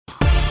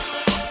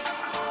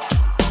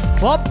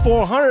Club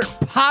 400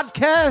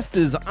 podcast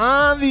is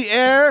on the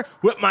air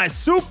with my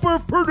super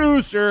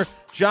producer,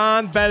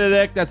 John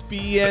Benedict. That's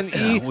Benedeck.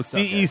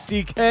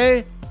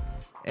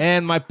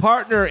 And my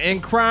partner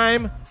in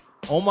crime,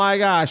 oh my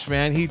gosh,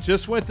 man, he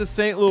just went to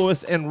St.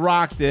 Louis and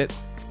rocked it,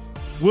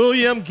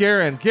 William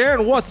Guerin.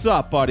 Guerin, what's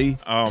up, buddy?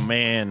 Oh,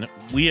 man,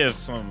 we have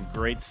some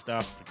great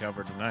stuff to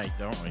cover tonight,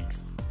 don't we?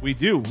 We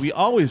do. We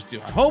always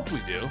do. I hope we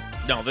do.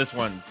 No, this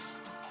one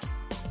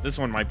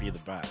might be the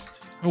best.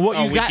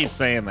 What we keep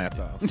saying that,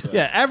 though. So.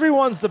 Yeah,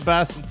 everyone's the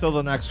best until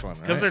the next one,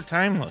 Because they're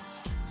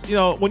timeless. You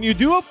know, when you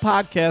do a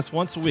podcast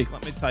once a week,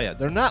 let me tell you,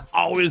 they're not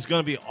always going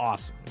to be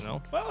awesome, you know?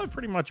 Well,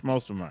 pretty much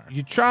most of them are.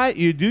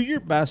 You do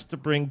your best to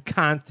bring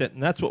content,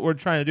 and that's what we're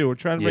trying to do. We're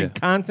trying to bring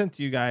content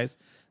to you guys,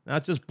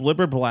 not just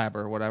blibber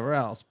blabber or whatever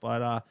else.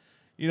 But,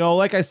 you know,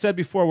 like I said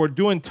before, we're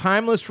doing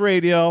timeless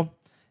radio,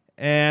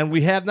 and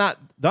we have not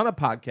done a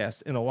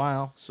podcast in a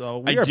while, so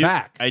we are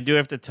back. I do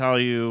have to tell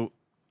you,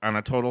 on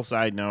a total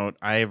side note,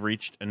 I have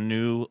reached a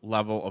new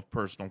level of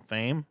personal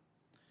fame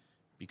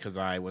because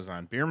I was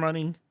on Beer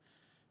Money.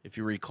 If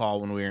you recall,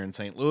 when we were in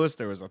St. Louis,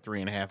 there was a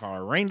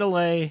 3.5-hour rain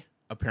delay.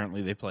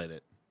 Apparently, they played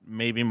it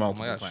maybe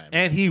multiple times.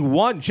 And he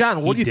won.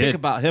 John, what do you think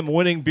about him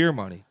winning Beer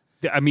Money?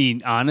 I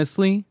mean,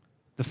 honestly,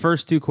 the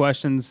first two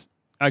questions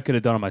I could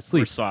have done on my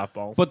sleep. For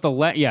softballs. But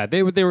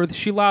they were.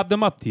 She lobbed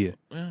them up to you.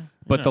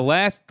 But the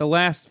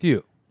last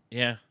few.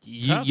 Yeah.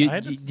 You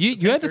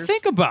had to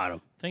think about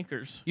them.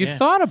 Thinkers. You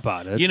thought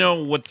about it. You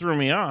know what threw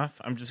me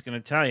off? I'm just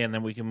going to tell you, and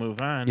then we can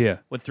move on. Yeah.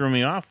 What threw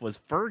me off was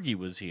Fergie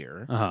was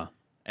here,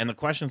 and the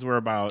questions were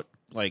about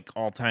like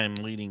all-time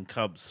leading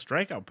Cubs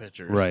strikeout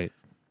pitchers. Right.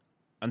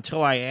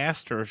 Until I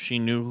asked her if she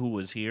knew who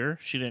was here,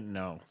 she didn't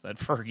know that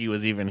Fergie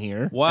was even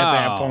here. Wow.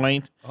 At that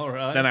point. All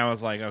right. Then I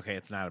was like, okay,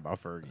 it's not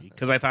about Fergie,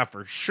 because I thought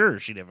for sure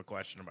she'd have a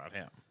question about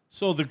him.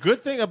 So the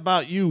good thing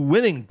about you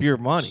winning Beer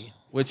Money,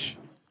 which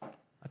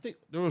I think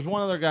there was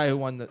one other guy who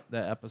won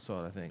that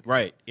episode, I think.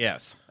 Right,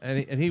 yes.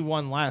 And he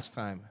won last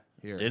time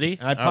here. Did he?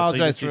 And I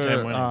apologize so he's a for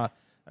two-time winner.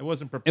 I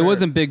wasn't prepared. It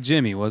wasn't Big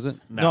Jimmy, was it?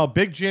 No,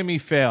 Big Jimmy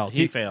failed.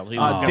 He failed. He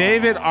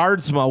David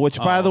Ardsma, which,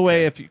 by the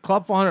way, if you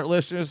Club 400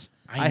 listeners,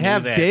 I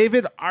have that.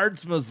 David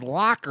Ardsma's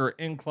locker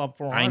in Club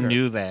 400. I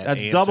knew that.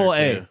 That's answer, double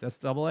A. too. That's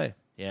double A.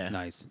 Yeah.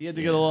 Nice. He had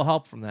to get a little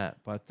help from that,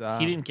 but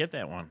He didn't get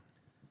that one.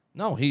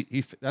 No,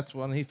 that's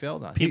one he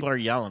failed on. People are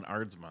yelling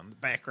Ardsma in the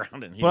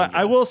background. But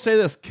I will say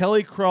this.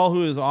 Kelly Krull,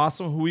 who is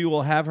awesome, who we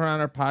will have her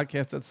on our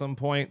podcast at some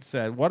point,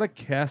 said, what a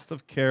cast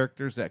of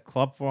characters that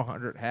Club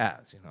 400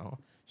 has, you know.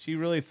 She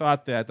really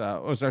thought that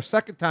it was our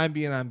second time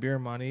being on Beer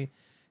Money.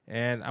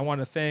 And I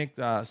want to thank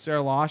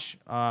Sarah Losh,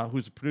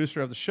 who's the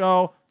producer of the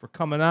show, for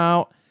coming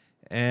out.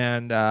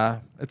 And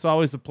it's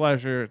always a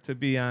pleasure to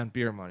be on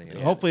Beer Money.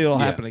 And hopefully it'll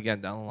happen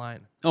again down the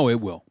line. Oh,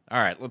 it will. All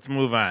right, let's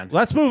move on.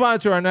 Let's move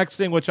on to our next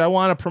thing, which I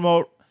want to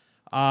promote.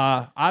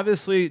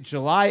 Obviously,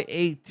 July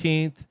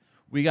 18th,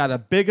 we got a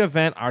big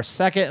event, our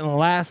second and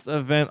last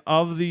event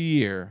of the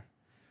year.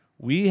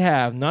 We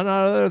have none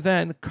other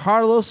than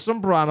Carlos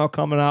Zambrano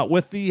coming out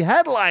with the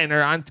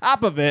headliner on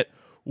top of it,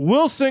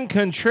 Wilson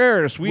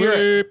Contreras. We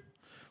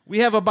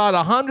have about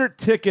 100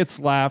 tickets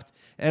left,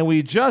 and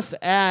we just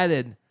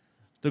added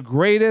the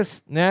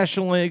greatest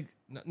National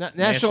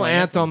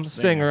Anthem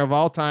singer of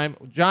all time.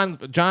 John,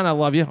 I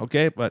love you,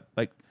 okay? But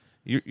like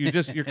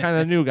you're kind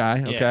of a new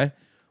guy, okay? Yeah.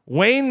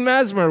 Wayne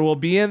Mesmer will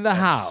be in the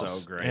house.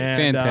 So great.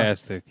 And,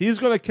 Fantastic. He's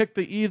going to kick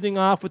the evening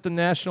off with the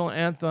National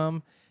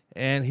Anthem,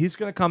 and he's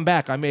going to come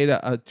back. I made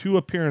a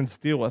 2-appearance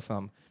deal with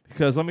him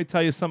because let me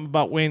tell you something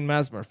about Wayne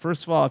Mesmer.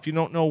 First of all, if you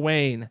don't know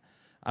Wayne,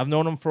 I've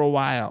known him for a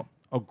while.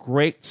 A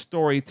great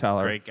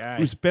storyteller. Great guy.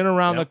 Who's been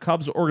around the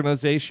Cubs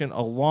organization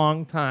a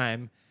long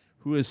time.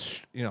 Who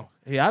is, you know,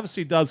 he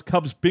obviously does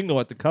Cubs bingo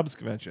at the Cubs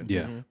convention.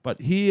 Yeah.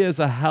 But he is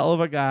a hell of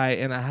a guy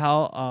and a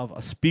hell of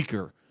a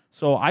speaker.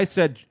 So I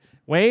said,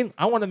 Wayne,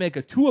 I want to make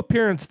a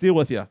 2-appearance deal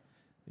with you.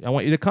 I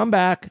want you to come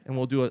back and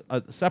we'll do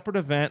a separate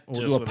event.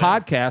 We'll do a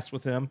podcast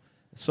with him.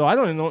 So I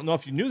don't even know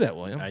if you knew that,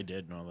 William. I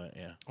did know that,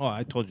 yeah. Oh,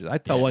 I told you that. I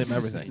tell William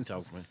everything. He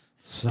tells me.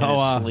 So In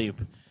his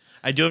sleep.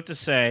 I do have to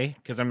say,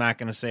 because I'm not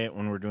going to say it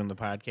when we're doing the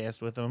podcast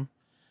with him,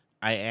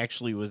 I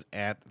actually was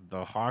at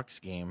the Hawks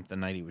game the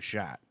night he was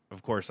shot.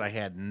 Of course, I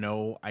had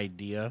no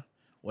idea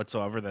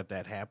whatsoever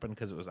that happened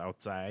because it was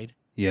outside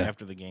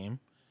after the game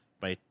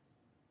by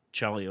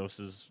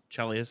Chelios's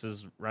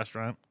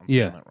restaurant. I'm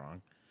saying that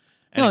wrong.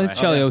 Anyway, Anyway,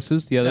 no,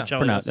 Chelios's. Yeah, that's Chelios,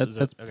 pronounced.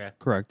 That's okay.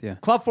 correct, yeah.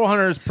 Club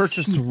 400 has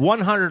purchased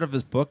 100 of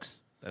his books.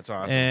 That's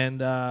awesome.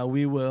 And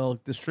we will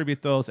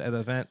distribute those at an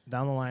event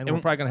down the line. We're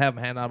probably going to have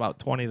them hand out about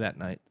 20 that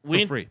night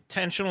for free.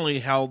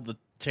 Intentionally held the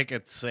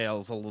ticket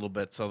sales a little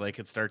bit so they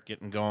could start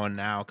getting going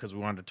now because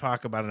we wanted to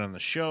talk about it on the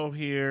show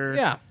here.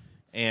 Yeah.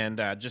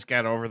 And just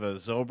got over the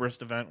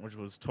Zobrist event, which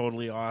was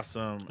totally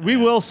awesome. We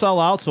will sell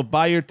out, so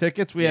buy your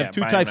tickets. We have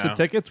two buy types them of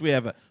tickets. We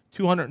have a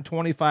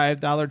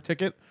 $225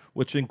 ticket,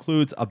 which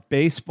includes a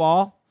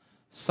baseball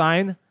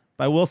signed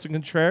by Wilson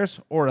Contreras,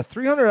 or a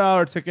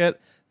 $300 ticket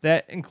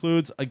that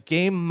includes a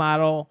game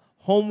model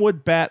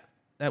Homewood bat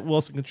that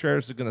Wilson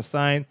Contreras is going to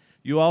sign.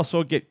 You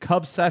also get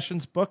Cub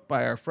Sessions booked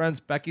by our friends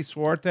Becky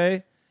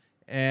Suarte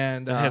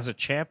and It has a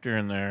chapter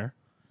in there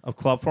of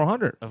Club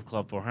 400. of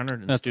Club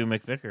 400 and That's- Stu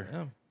McVicker.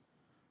 Yeah.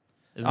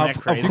 Isn't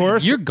that crazy? Of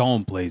course. You're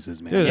going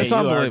places, man. Dude, Yeah, that's you are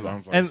unbelievable. going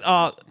And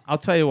places. I'll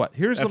tell you what.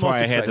 Here's That's the most why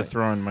I had exciting. to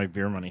throw in my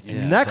beer money.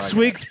 Yeah. Next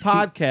week's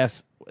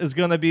podcast is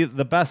going to be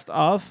the best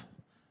of,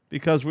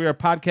 because we are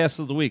podcast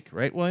of the week,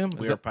 right, William?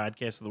 We Is are it-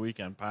 podcast of the week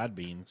on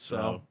Podbean. So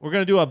So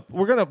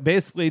we're gonna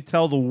basically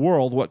tell the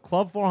world what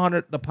Club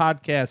 400 the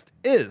podcast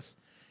is,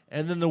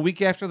 and then the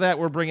week after that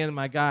we're bringing in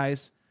my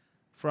guys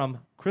from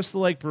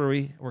Crystal Lake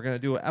Brewery. We're gonna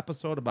do an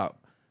episode about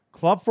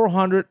Club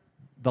 400,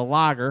 the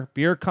lager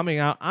beer, coming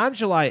out on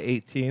July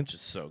 18th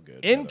just so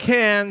good. in by the way.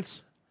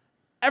 cans.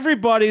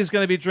 Everybody's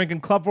gonna be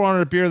drinking Club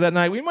 400 beer that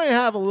night. We might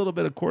have a little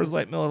bit of Coors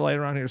Light, Miller Lite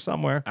around here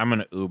somewhere. I'm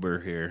gonna Uber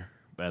here,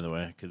 by the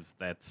way, because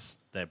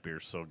that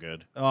beer's so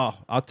good. Oh,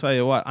 I'll tell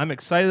you what. I'm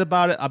excited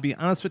about it. I'll be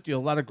honest with you. A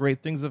lot of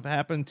great things have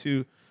happened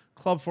to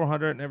Club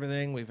 400 and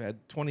everything. We've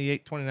had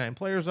 28, 29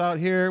 players out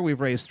here. We've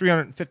raised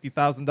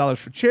 $350,000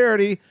 for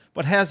charity.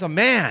 But as a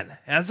man,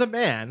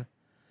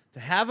 to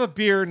have a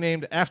beer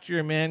named after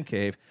your man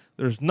cave,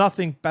 there's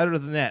nothing better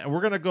than that. And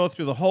we're going to go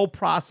through the whole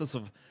process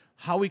of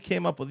how we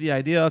came up with the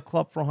idea of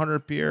Club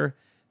 400 beer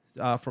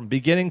from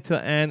beginning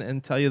to end,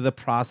 and tell you the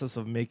process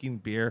of making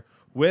beer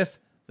with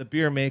the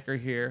beer maker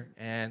here.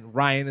 And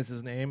Ryan is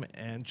his name,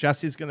 and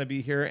Jesse's going to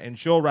be here, and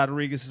Joe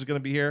Rodriguez is going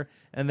to be here,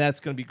 and that's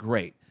going to be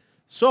great.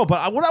 So,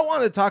 but what I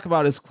wanted to talk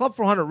about is Club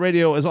 400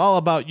 Radio is all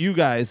about you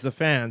guys, the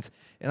fans.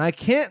 And I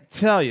can't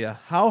tell you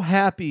how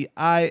happy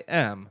I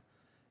am,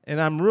 and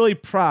I'm really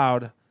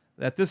proud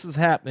that this is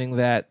happening,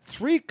 that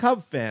 3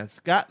 Cub fans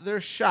got their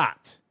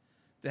shot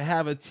to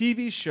have a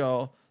TV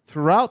show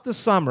throughout the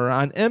summer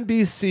on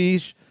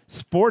NBC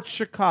Sports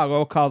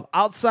Chicago called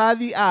Outside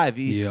the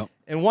Ivy. Yep.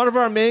 And one of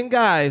our main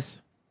guys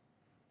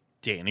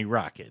Danny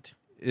Rocket,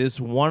 is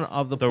one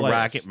of the the players.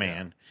 Rocket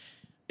Man.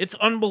 It's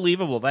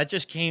unbelievable. That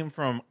just came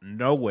from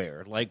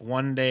nowhere. Like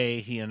one day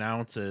he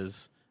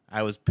announces,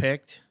 I was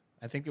picked.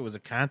 I think it was a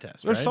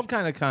contest, There's right? some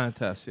kind of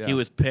contest, yeah. He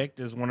was picked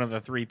as one of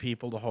the 3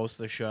 people to host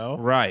the show.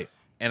 right.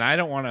 And I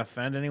don't want to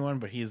offend anyone,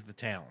 but he's the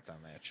talent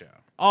on that show.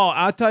 Oh,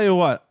 I'll tell you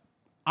what.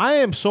 I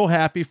am so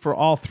happy for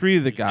all 3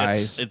 of the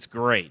guys. It's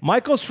great.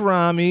 Michael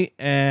Cerami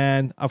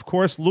and, of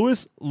course,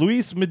 Luis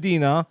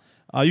Medina.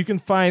 You can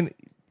find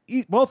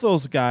both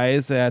those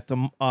guys at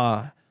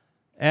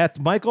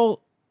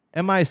Michael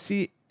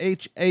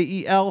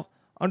MICHAEL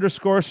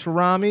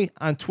 _Cerami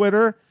on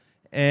Twitter,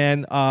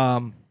 and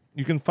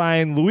you can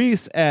find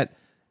Luis at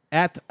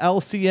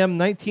LCM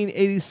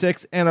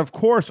 1986, and of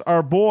course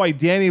our boy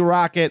Danny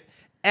Rocket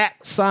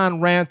at San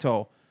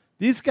Ranto.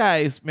 These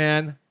guys,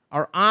 man,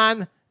 are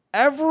on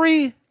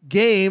every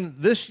game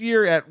this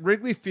year at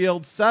Wrigley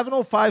Field,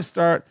 7:05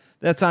 start.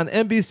 That's on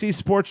NBC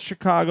Sports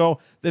Chicago.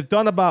 They've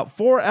done about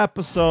 4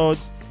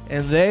 episodes,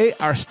 and they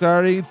are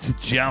starting to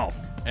gel.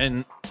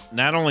 And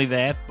not only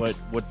that, but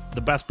what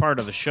the best part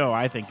of the show,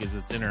 I think, is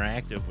it's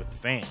interactive with the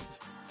fans.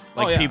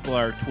 Like, yeah. people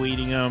are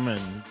tweeting them and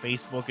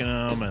Facebooking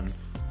them, and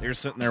they're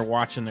sitting there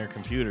watching their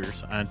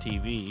computers on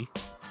TV,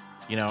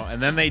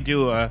 and then they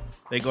go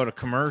to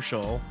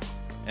commercial,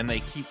 and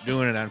they keep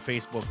doing it on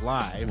Facebook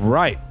Live.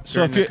 Right.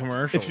 So During if the you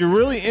commercials. if you're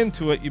really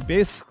into it, you could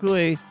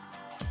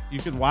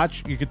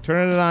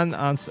turn it on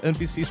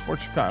NBC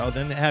Sports Chicago,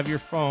 then have your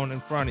phone in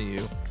front of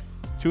you,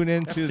 tune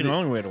into That's the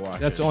only way to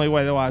watch That's it. the only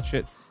way to watch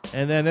it.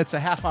 And then it's a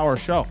half-hour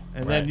show,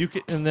 and then Right.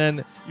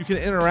 you can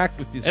interact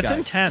with these It's guys.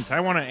 intense. I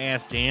want to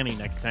ask Danny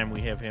next time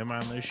we have him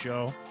on this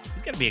show.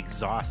 He's got to be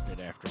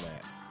exhausted after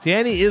that.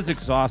 Danny is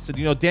exhausted.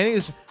 Danny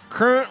is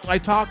current. I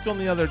talked to him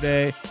the other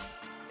day,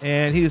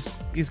 and he's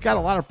got a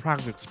lot of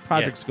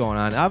projects going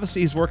on.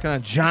 Obviously, he's working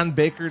on John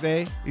Baker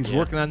Day. He's Yeah.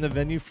 working on the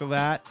venue for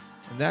that,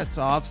 and that's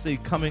obviously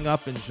coming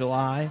up in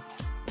July.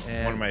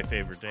 And One of my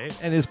favorite days.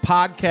 and his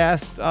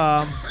podcast,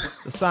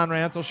 the San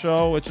Ranto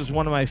Show, which is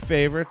one of my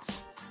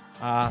favorites.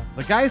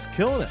 The guy's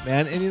killing it,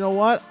 man. And you know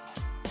what?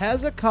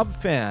 As a Cub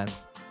fan,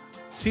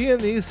 seeing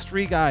these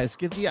 3 guys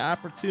get the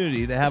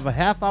opportunity to have a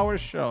half-hour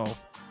show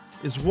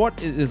is what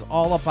it is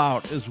all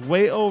about. Is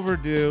way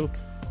overdue,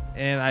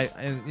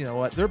 and you know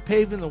what? They're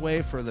paving the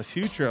way for the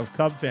future of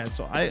Cub fans.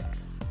 So I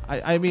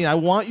mean, I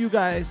want you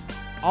guys,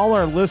 all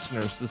our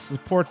listeners, to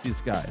support these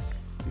guys,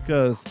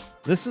 because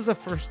this is the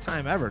first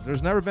time ever.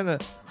 There's never been an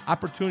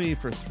opportunity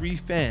for 3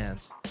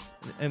 fans.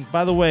 And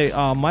by the way,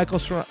 Michael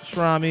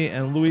Cerami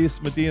and Luis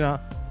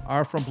Medina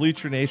are from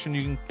Bleacher Nation.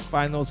 You can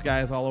find those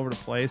guys all over the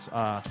place.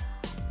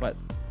 But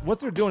what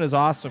they're doing is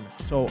awesome.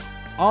 So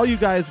all you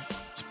guys,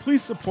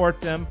 please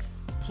support them.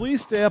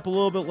 Please stay up a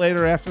little bit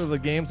later after the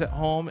games at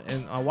home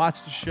and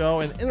watch the show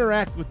and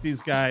interact with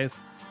these guys,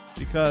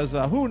 because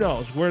who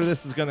knows where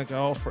this is going to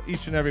go for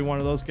each and every one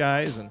of those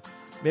guys. And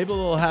maybe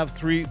they'll have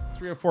three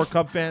or four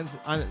Cub fans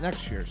on it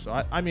next year.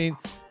 So, I mean,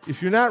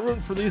 if you're not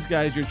rooting for these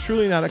guys, you're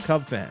truly not a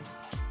Cub fan.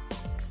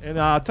 And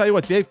I'll tell you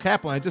what, Dave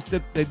Kaplan,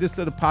 they just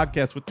did a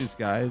podcast with these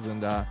guys,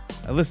 and I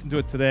listened to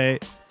it today.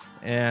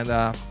 And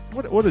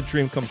what a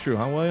dream come true,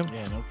 huh, William?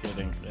 Yeah, no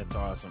kidding. That's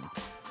awesome.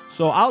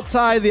 So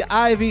Outside the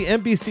Ivy,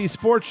 NBC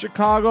Sports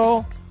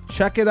Chicago,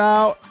 check it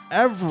out.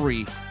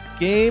 Every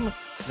game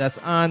that's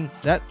on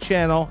that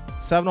channel,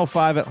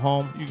 7:05 at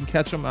home. You can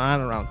catch them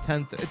on around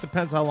 10. It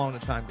depends how long the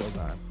time goes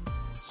on.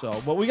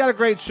 So, but we got a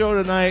great show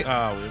tonight. We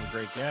have a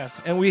great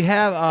guest. And we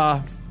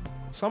have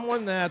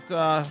someone that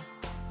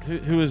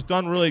who has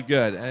done really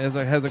good and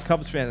has a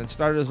Cubs fan and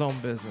started his own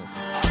business.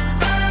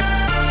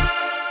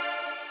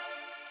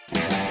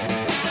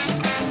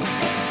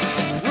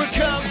 We're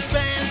Cubs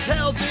fans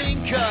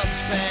helping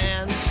Cubs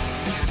fans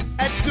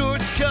at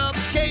Stewart's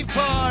Cubs Cave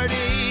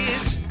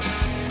parties.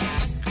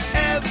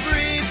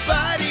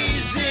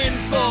 Everybody's in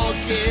for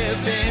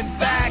giving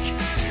back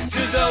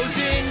to those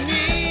in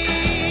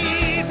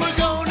need. We're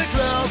going to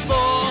Club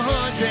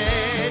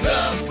 400.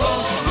 Club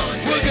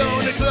 400. We're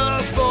going to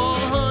Club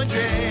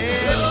 400.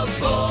 Club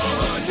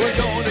 400. We're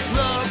going to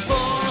Club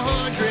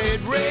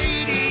 400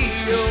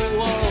 Radio.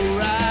 All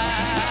right.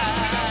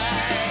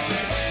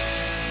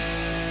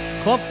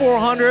 Club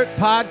 400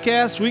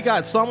 podcast. We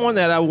got someone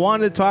that I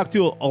wanted to talk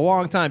to a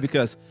long time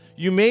because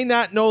you may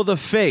not know the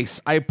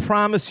face. I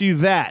promise you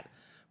that.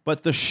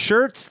 But the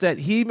shirts that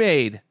he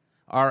made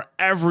are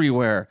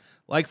everywhere.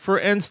 Like, for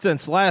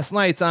instance, last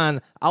night's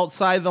on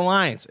Outside the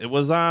Lines. It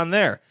was on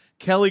there.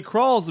 Kelly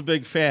Crawl's a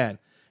big fan.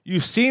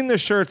 You've seen the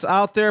shirts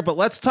out there, but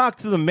let's talk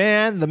to the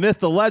man, the myth,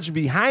 the legend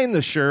behind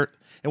the shirt.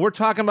 And we're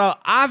talking about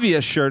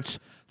obvious shirts.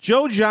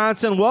 Joe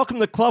Johnson, welcome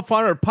to Club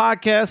 400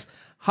 Podcast.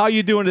 How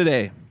you doing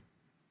today?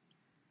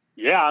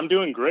 Yeah, I'm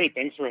doing great.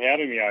 Thanks for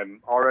having me. I'm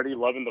already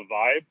loving the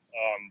vibe.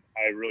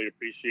 I really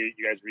appreciate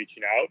you guys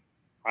reaching out.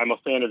 I'm a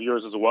fan of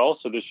yours as well,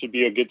 so this should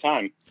be a good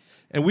time.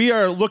 And we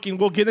are looking,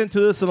 we'll get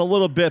into this in a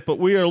little bit, but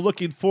we are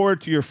looking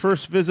forward to your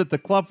first visit to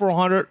Club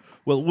 400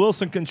 with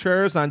Willson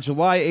Contreras on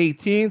July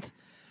 18th,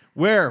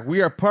 where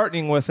we are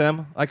partnering with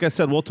him. Like I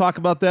said, we'll talk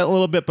about that in a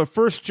little bit. But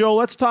first, Joe,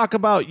 let's talk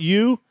about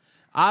you.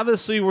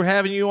 Obviously, we're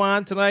having you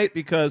on tonight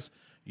because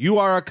you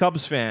are a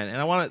Cubs fan,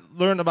 and I want to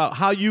learn about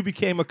how you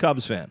became a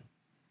Cubs fan.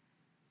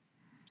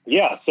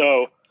 Yeah,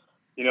 so,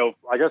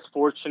 I guess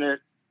fortunate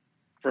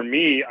for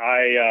me,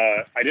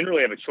 I didn't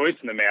really have a choice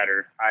in the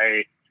matter.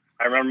 I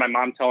remember my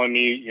mom telling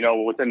me,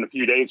 within a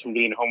few days from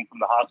being home from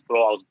the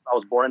hospital, I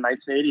was born in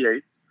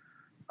 1988,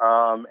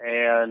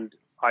 and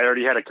I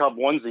already had a Cub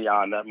onesie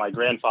on that my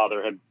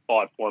grandfather had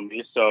bought for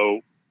me.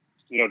 So,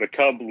 the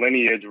Cub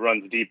lineage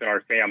runs deep in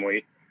our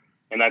family,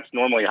 and that's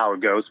normally how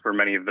it goes for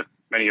many of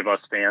us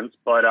fans.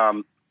 But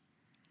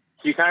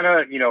he kind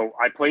of,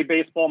 I played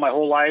baseball my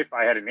whole life.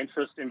 I had an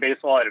interest in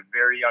baseball at a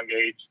very young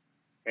age.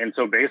 And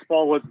so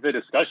baseball was the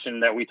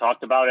discussion that we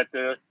talked about at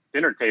the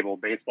dinner table.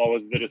 Baseball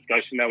was the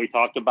discussion that we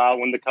talked about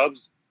when the Cubs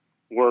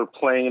were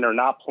playing or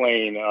not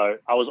playing.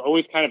 I was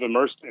always kind of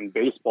immersed in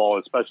baseball,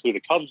 especially the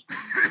Cubs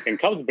and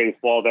Cubs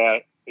baseball,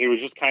 that it was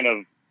just kind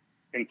of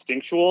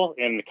instinctual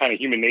and kind of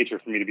human nature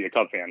for me to be a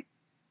Cub fan.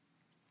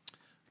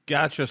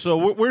 Gotcha.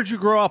 So where'd you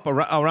grow up?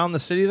 Around the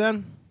city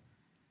then?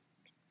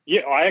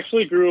 Yeah, I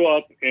actually grew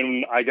up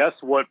in, I guess,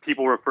 what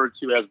people refer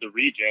to as the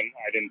region.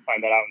 I didn't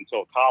find that out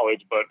until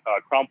college, but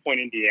Crown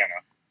Point, Indiana.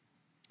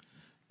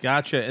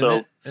 Gotcha.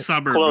 So,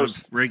 suburb close.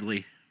 of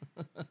Wrigley.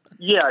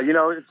 Yeah,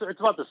 it's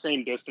about the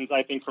same distance,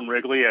 I think, from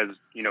Wrigley as,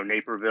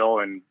 Naperville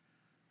and,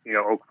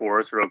 Oak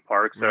Forest or Oak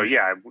Park. So, Right.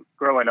 yeah,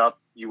 growing up,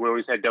 you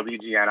always had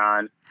WGN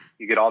on.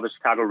 You get all the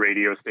Chicago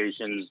radio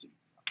stations.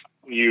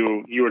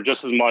 You were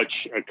just as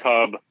much a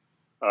Cub,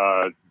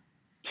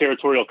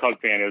 territorial Cub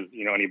fan as,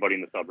 anybody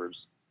in the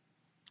suburbs.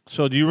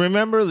 So do you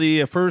remember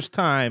the first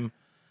time,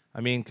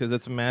 because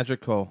it's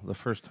magical, the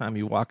first time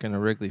you walk into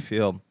Wrigley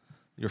Field,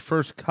 your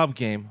first Cub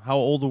game, how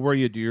old were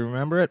you? Do you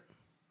remember it?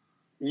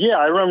 Yeah,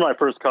 I remember my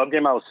first Cub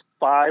game. I was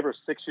 5 or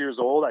 6 years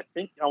old. I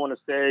think I want to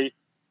say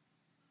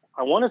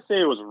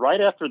it was right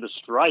after the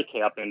strike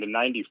happened in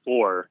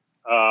 '94.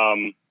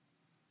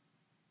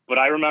 But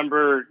I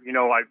remember,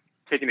 I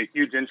taking a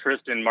huge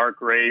interest in Mark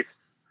Grace.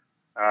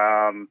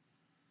 The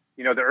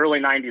early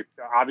 '90s,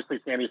 obviously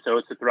Sammy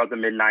Sosa throughout the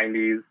mid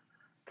 '90s,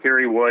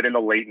 Kerry Wood in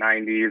the late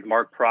 '90s,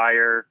 Mark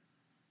Pryor,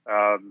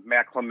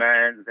 Matt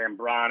Clement,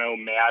 Zambrano,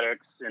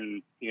 Maddox,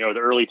 in the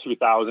early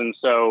 2000s.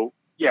 So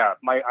yeah,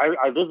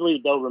 I vividly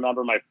don't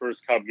remember my first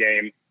Cub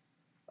game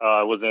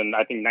was in,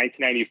 I think,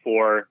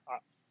 1994,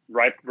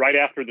 right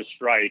after the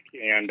strike,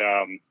 and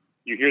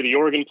you hear the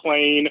organ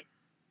playing.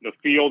 The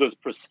field is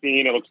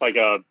pristine. It looks like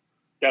a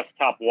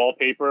desktop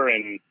wallpaper,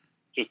 and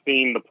just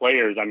seeing the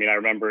players, I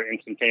remember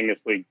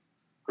instantaneously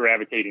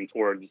gravitating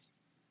towards,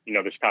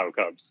 the Chicago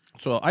Cubs.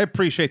 So I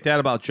appreciate that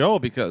about Joe,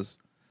 because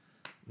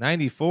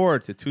 94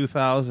 to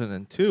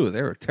 2002,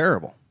 they were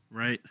terrible.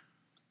 Right.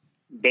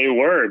 They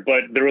were,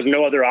 but there was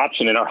no other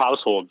option in our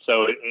household,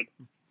 so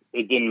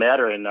it didn't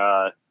matter. And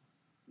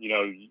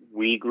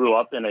we grew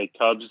up in a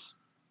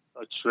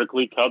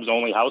strictly Cubs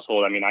only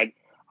household. I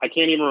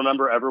can't even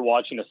remember ever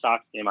watching a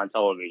Sox game on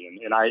television.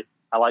 And I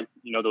like,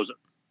 those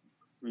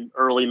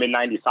early mid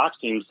 '90s Sox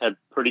teams had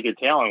pretty good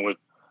talent with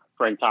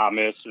Frank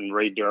Thomas and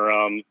Ray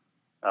Durham.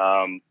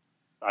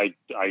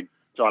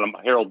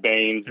 Harold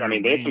Baines.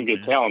 They had some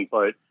good talent,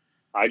 but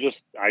I just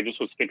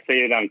was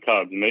fixated on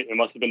Cubs. It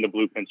must have been the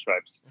blue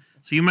pinstripes.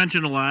 So you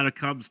mentioned a lot of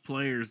Cubs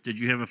players. Did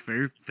you have a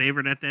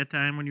favorite at that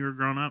time when you were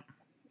growing up?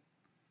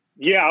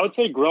 Yeah, I would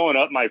say growing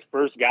up, my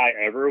first guy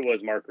ever was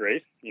Mark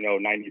Grace,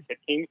 96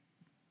 King.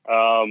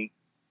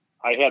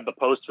 I had the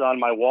poster on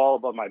my wall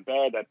above my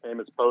bed, that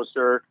famous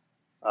poster.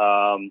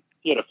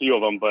 He had a few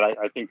of them, but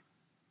I think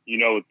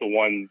the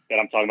one that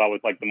I'm talking about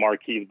with like the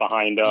marquees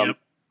behind him. Yep.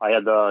 I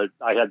had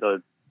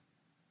the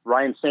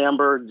Ryan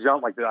Sandberg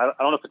jump, I don't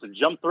know if it's a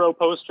jump throw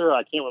poster.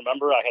 I can't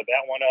remember. I had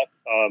that one up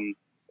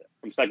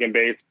from second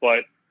base,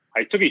 but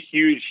I took a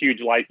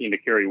huge liking to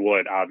Kerry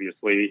Wood.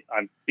 Obviously,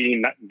 I'm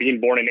being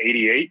born in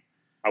 '88.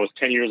 I was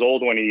 10 years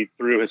old when he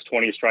threw his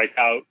 20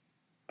 strikeout.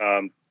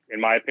 In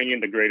my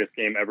opinion, the greatest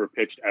game ever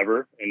pitched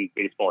ever in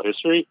baseball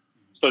history.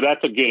 So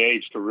that's a good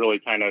age to really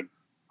kind of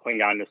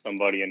cling on to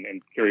somebody,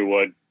 and Kerry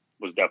Wood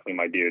was definitely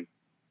my dude.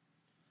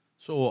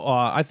 So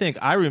I think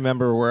I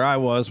remember where I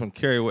was when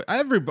Kerry Wood.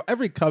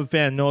 Every Cub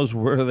fan knows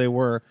where they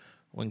were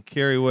when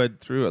Kerry Wood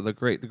threw the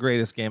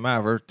greatest game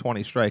ever,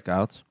 20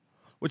 strikeouts,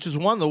 which is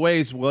one of the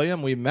ways,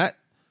 William, we met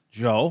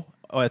Joe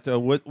at the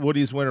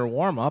Woody's Winter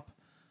Warm Up.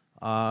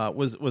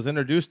 Was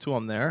introduced to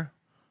him there,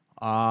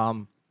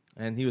 and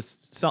he was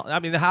selling. I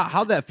mean,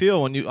 how'd that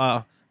feel when you?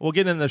 We'll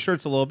get into the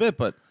shirts a little bit,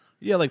 but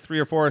you had like 3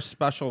 or 4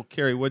 special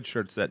Kerry Wood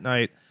shirts that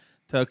night.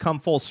 To come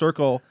full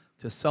circle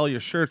to sell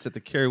your shirts at the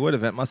Kerry Wood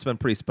event must have been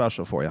pretty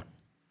special for you.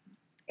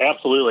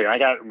 Absolutely. I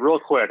got real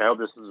quick. I hope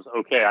this is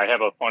okay. I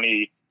have a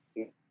funny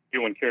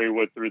view when Kerry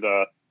Wood threw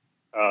the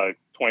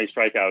 20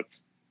 strikeouts.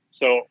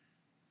 So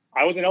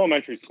I was in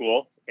elementary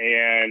school,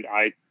 and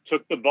I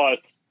took the bus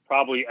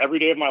probably every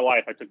day of my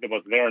life. I took the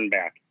bus there and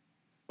back.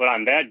 But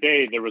on that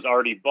day, there was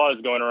already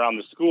buzz going around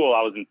the school.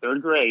 I was in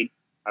 3rd grade.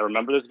 I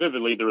remember this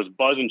vividly. There was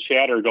buzz and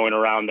chatter going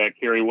around that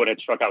Kerry Wood had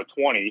struck out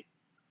 20.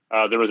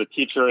 There was a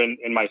teacher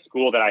in my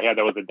school that I had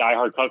that was a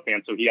diehard Cub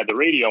fan, so he had the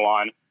radio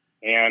on,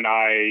 and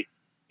I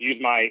used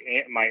my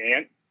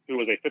aunt, who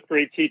was a 5th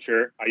grade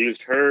teacher. I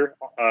used her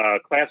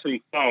classroom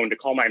phone to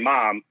call my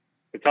mom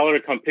to tell her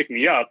to come pick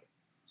me up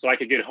so I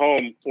could get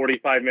home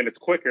 45 minutes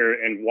quicker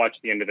and watch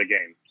the end of the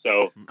game.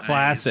 So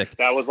Classic.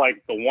 that was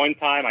like the one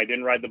time I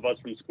didn't ride the bus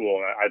from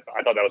school.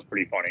 I thought that was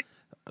pretty funny.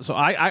 So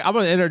I'm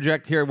going to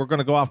interject here. We're going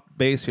to go off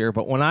base here,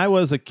 but when I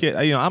was a kid,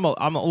 I'm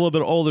a little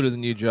bit older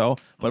than you, Joe.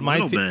 But A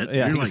little bit.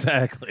 yeah, You're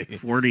exactly.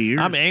 40 years.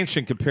 I'm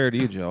ancient compared to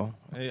you, Joe.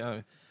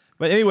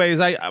 But anyways,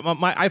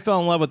 I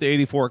fell in love with the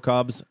 ~84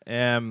 Cubs,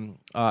 and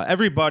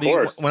everybody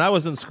when I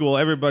was in school,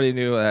 everybody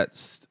knew that.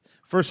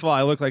 First of all,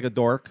 I looked like a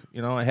dork.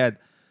 I had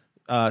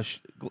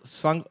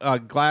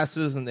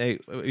glasses, and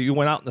you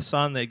went out in the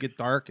sun, they get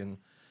dark, and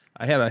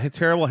I had a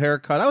terrible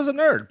haircut. I was a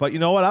nerd, but you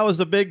know what? I was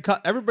a big.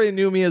 Everybody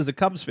knew me as a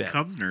Cubs fan.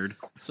 Cubs nerd.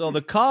 So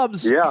the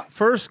Cubs'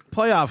 first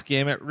playoff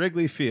game at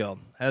Wrigley Field,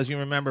 as you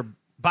remember,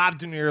 Bob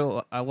Jr.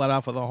 led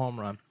off with a home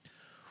run.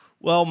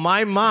 Well,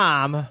 my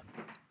mom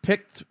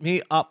picked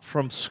me up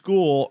from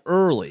school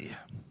early,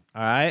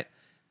 all right?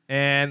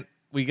 And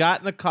we got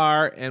in the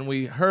car, and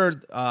we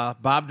heard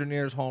Bob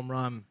Dernier's home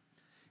run.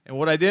 And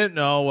what I didn't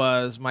know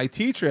was my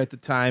teacher at the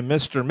time,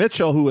 Mr.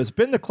 Mitchell, who has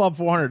been to Club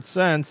 400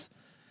 since,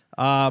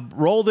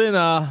 rolled in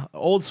a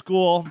old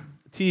school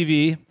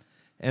TV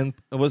and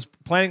was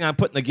planning on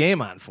putting the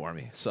game on for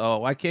me.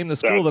 So I came to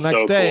school the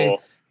next day.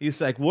 Cool. He's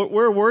like,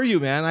 where were you,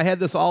 man? I had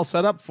this all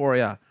set up for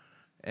you.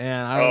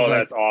 And I was like,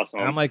 that's awesome.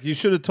 I'm like, you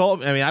should have told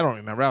me. I mean, I don't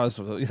remember. It was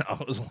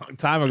a long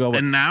time ago. But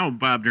And now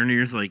Bob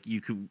Dernier's like,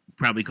 you could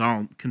probably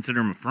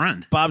consider him a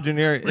friend. Bob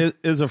Dernier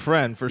is a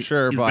friend for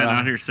sure. He's but, been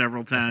out here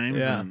several times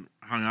yeah. and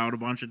hung out a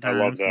bunch of I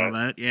love times and all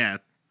that. Yeah.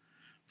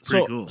 It's so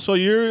pretty cool. So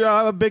you're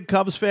a big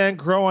Cubs fan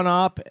growing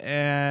up,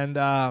 and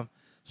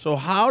so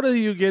how do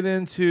you get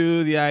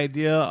into the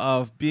idea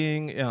of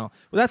being? Well,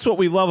 that's what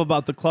we love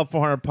about the Club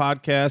 400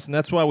 podcast, and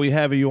that's why we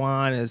have you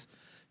on. Is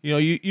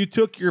you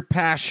took your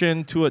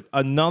passion to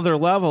another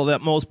level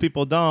that most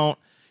people don't,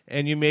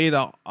 and you made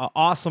a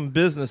awesome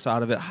business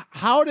out of it.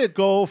 How did it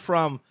go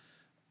from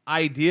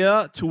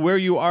idea to where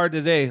you are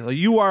today?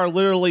 You are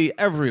literally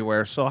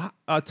everywhere. So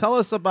tell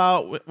us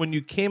about when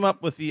you came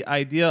up with the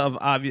idea of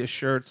Obvious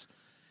Shirts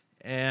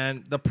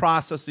and the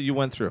process that you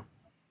went through.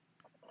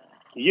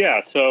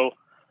 Yeah, so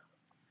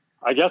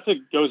I guess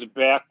it goes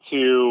back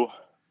to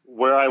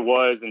where I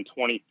was in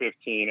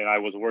 2015, and I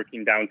was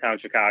working downtown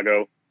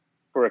Chicago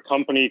for a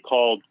company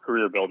called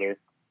Career Builder.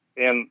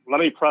 And let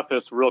me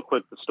preface real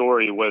quick the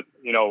story with,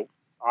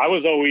 I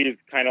was always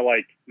kind of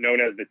like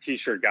known as the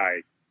T-shirt guy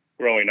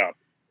growing up,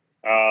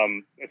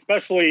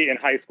 especially in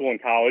high school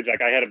and college.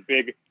 Like I had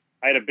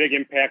a big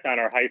impact on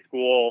our high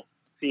school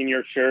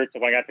senior shirts. So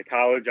when I got to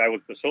college, I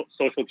was the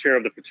social chair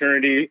of the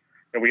fraternity,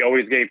 and we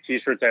always gave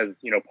T-shirts as,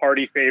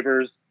 party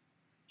favors.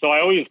 So I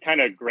always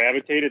kind of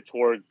gravitated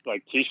towards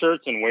like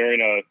T-shirts and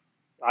wearing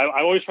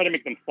I always try to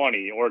make them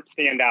funny or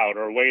stand out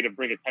or a way to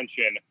bring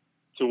attention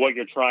to what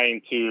you're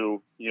trying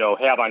to,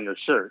 have on your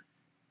shirt.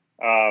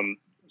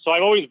 So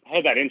I've always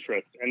had that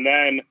interest. And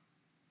then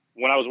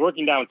when I was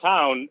working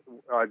downtown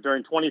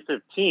during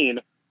 2015,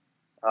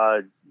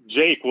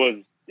 Jake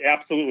was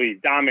absolutely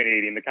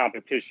dominating the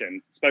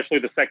competition, especially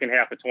the second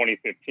half of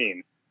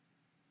 2015.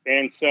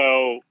 And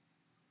so,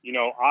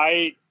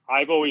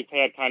 I've always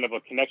had kind of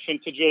a connection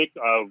to Jake.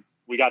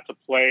 We got to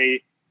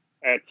play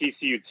at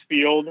TCU's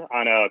field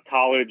on a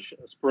college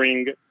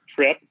spring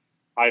trip.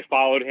 I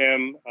followed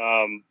him.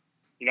 I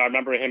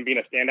remember him being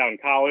a standout in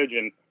college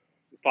and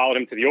followed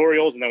him to the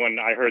Orioles. And then when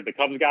I heard the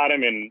Cubs got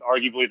him, and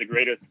arguably the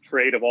greatest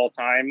trade of all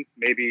time,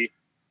 maybe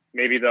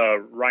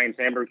the Ryan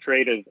Sandberg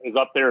trade is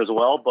up there as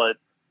well. But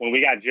when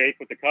we got Jake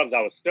with the Cubs,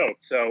 I was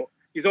stoked. So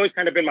he's always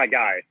kind of been my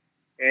guy.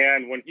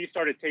 And when he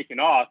started taking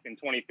off in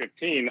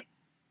 2015,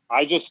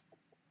 I just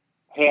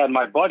had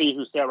my buddy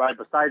who sat right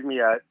beside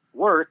me at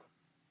work.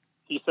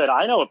 He said,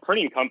 I know a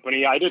printing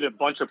company. I did a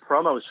bunch of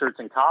promo shirts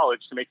in college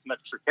to make some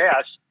extra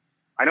cash.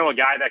 I know a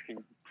guy that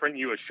can print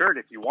you a shirt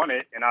if you want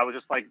it. And I was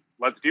just like,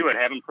 let's do it.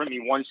 Have him print me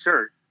one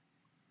shirt.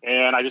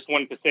 And I just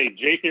wanted to say,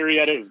 Jake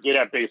Arrieta is good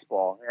at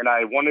baseball. And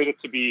I wanted it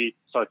to be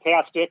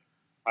sarcastic.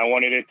 I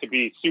wanted it to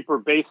be super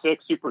basic,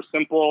 super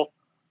simple.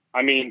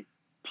 I mean,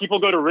 people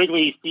go to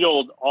Wrigley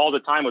Field all the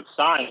time with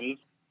signs,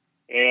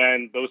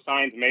 and those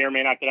signs may or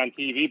may not get on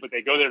TV, but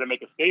they go there to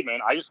make a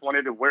statement. I just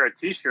wanted to wear a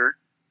T-shirt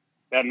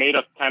that made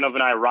a kind of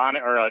an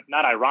ironic, or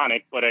not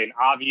ironic, but an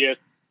obvious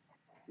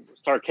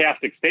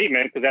sarcastic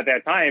statement, because at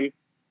that time,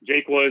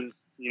 Jake was,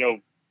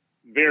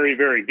 very,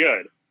 very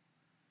good.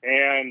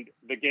 And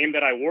the game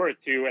that I wore it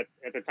to,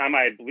 at the time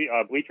I had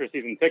bleacher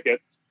season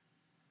tickets,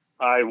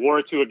 I wore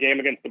it to a game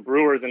against the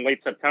Brewers in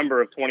late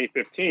September of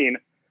 2015.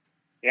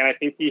 And I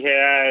think he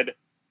had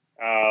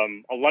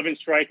 11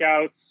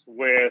 strikeouts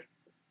with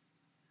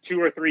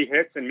 2 or 3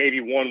 hits and maybe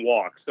 1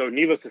 walk. So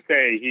needless to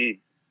say, he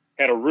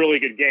had a really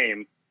good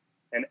game.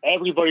 And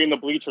everybody in the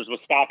bleachers was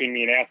stopping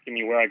me and asking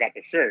me where I got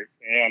the shirt.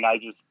 And I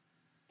just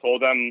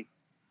told them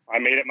I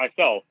made it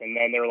myself. And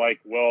then they're like,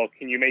 well,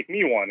 can you make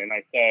me one? And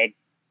I said,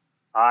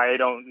 I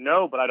don't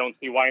know, but I don't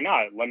see why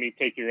not. Let me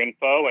take your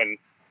info. And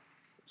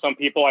some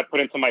people I put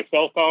into my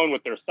cell phone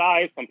with their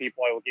size. Some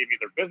people I will give you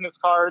their business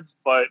cards.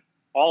 But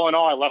all in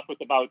all, I left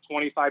with about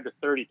 25 to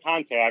 30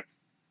 contacts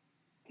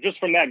just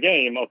from that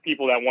game of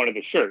people that wanted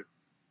the shirt.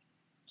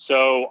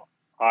 So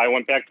I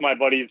went back to my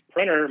buddy's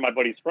printer, my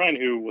buddy's friend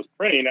who was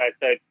printing. I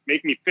said,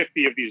 make me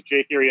 50 of these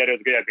Jake Arrieta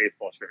is good at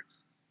baseball shirts.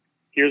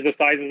 Here's the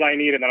sizes I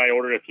need. And then I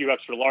ordered a few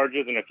extra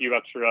larges and a few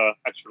extra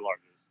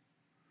larges.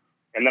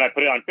 And then I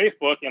put it on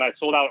Facebook and I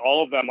sold out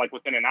all of them like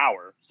within an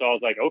hour. So I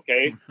was like,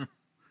 okay,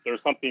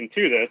 there's something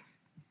to this.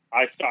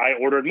 I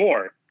ordered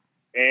more,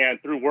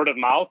 and through word of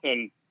mouth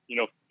and,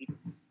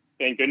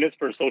 thank goodness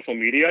for social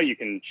media, you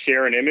can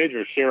share an image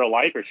or share a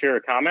like or share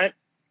a comment.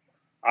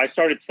 I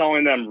started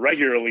selling them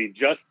regularly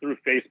just through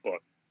Facebook.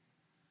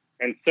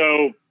 And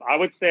so I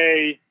would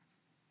say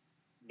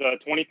the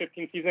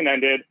 2015 season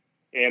ended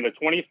and the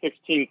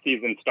 2016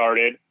 season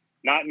started.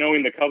 Not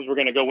knowing the Cubs were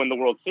going to go win the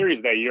World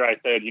Series that year, I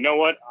said, you know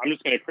what? I'm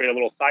just going to create a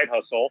little side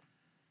hustle,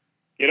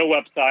 get a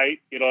website,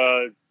 get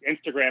a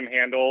Instagram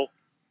handle,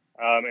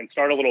 and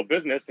start a little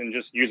business and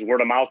just use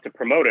word of mouth to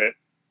promote it.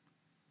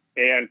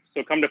 And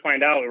so come to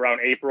find out, around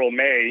April,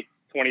 May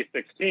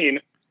 2016,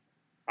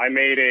 I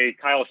made a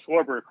Kyle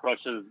Schwarber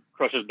crushes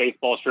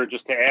baseball shirt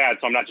just to add,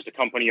 so I'm not just a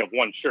company of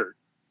one shirt.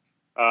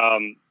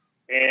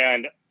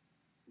 And,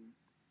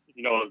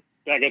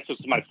 I guess this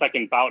is my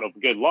second bout of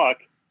good luck.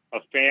 A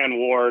fan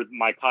wore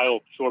my Kyle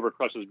Schwarber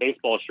crushes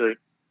baseball shirt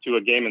to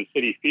a game in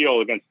Citi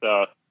Field against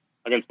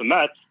the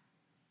Mets.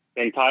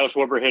 And Kyle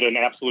Schwarber hit an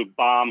absolute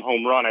bomb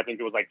home run. I think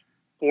it was like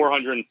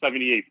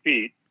 478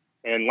 feet.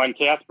 And Len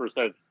Casper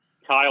says,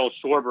 Kyle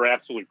Schwarber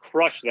absolutely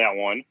crushed that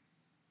one.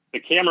 The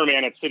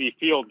cameraman at Citi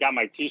Field got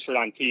my T-shirt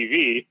on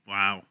TV.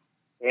 Wow.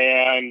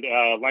 And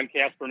Len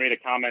Casper made a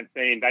comment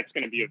saying that's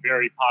going to be a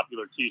very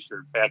popular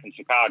T-shirt back in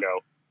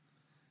Chicago.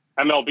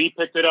 MLB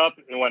picked it up,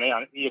 and when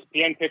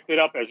ESPN picked it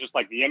up as just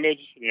like the image,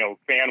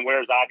 fan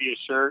wears obvious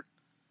shirt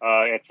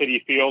at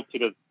Citi Field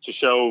to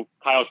show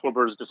Kyle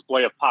Schwarber's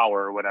display of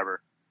power or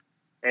whatever.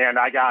 And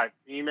I got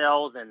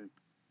emails and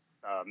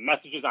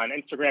messages on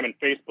Instagram and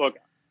Facebook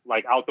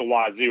like out the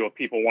wazoo of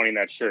people wanting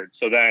that shirt.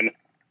 So then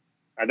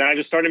I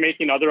just started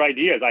making other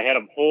ideas. I had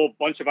a whole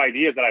bunch of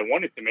ideas that I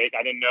wanted to make.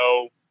 I didn't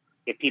know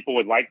if people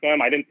would like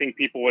them. I didn't think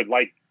people would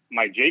like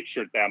my Jake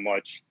shirt that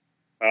much.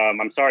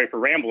 I'm sorry for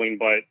rambling,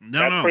 but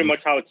that's pretty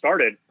much how it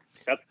started.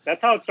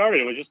 That's how it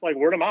started. It was just like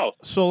word of mouth.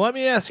 So let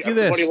me ask you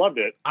this. Everybody loved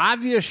it.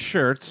 Obvious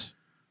Shirts,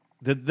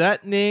 did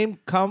that name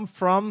come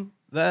from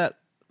the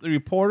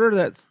reporter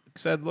that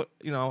said, look,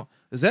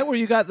 is that where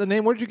you got the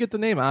name? Where'd you get the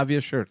name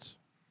Obvious Shirts?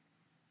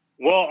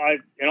 Well,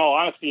 in all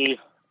honesty,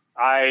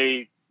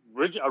 I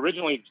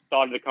originally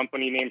thought the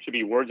company name should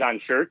be Words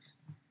on Shirts,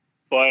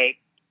 but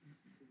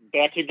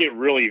that could get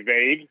really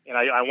vague, and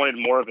I wanted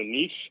more of a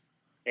niche.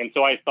 And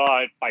so I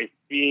thought by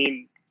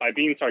being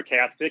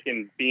sarcastic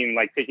and being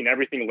like taking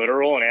everything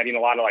literal and adding a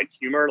lot of like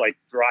humor, like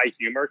dry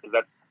humor, because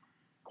that's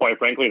quite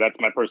frankly, that's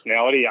my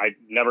personality. I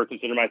never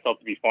consider myself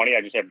to be funny.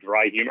 I just have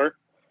dry humor.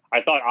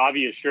 I thought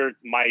Obvious Shirts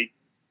might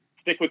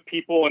stick with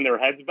people in their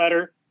heads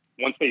better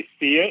once they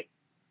see it.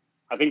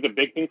 I think the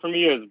big thing for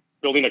me is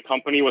building a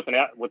company with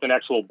an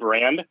actual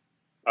brand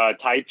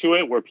tied to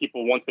it, where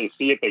people, once they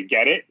see it, they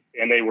get it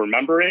and they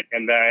remember it.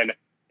 And then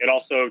it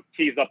also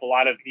tees up a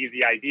lot of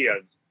easy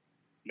ideas.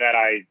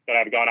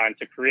 I've gone on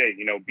to create.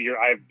 You know, beer.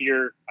 I have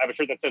a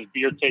shirt that says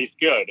 "Beer tastes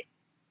good."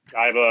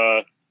 I have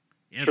a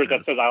shirt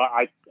that says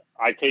I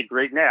take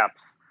great naps.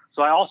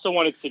 So I also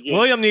wanted to get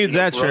William needs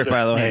that shirt,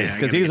 by the way, Yeah, I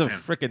because gotta he's get a that.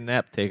 freaking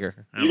nap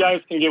taker. You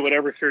guys can get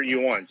whatever shirt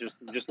you want.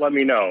 Just let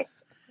me know.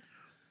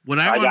 What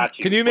I got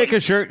you. Can you make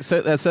a shirt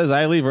that says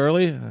 "I leave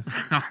early"?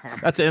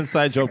 That's an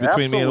inside joke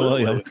between me and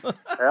William.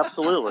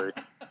 Absolutely.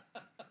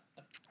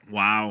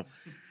 Wow.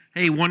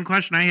 Hey, one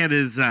question I had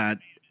is, are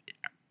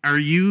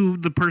you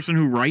the person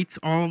who writes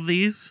all of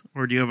these,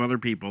 or do you have other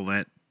people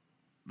that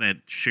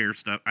share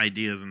stuff,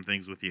 ideas, and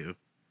things with you?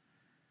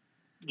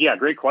 Yeah,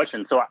 great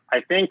question. So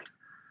I think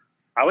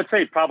I would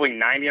say probably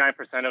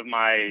 99% of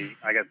my,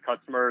 I guess,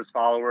 customers,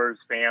 followers,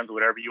 fans,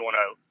 whatever you want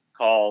to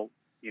call,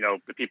 you know,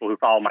 the people who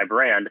follow my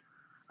brand,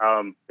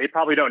 they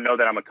probably don't know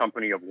that I'm a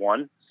company of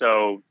one.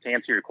 So to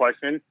answer your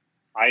question,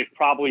 I've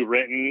probably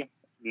written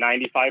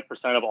 95%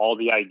 of all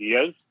the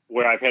ideas,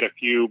 where I've had a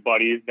few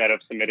buddies that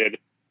have submitted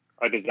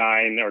a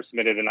design or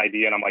submitted an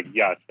idea, and I'm like,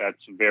 yes, that's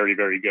very,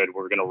 very good.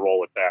 We're going to roll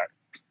with that.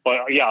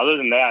 But yeah, other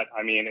than that,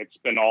 I mean, it's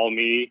been all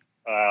me.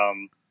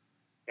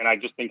 And I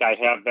just think I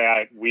have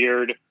that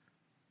weird,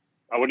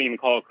 I wouldn't even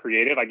call it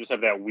creative. I just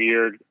have that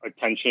weird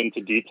attention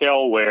to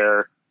detail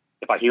where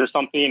if I hear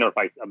something or if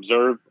I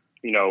observe,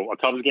 you know, a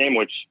Cubs game,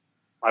 which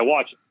I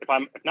watch, if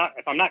I'm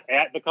not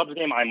at the Cubs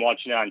game, I'm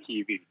watching it on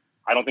TV.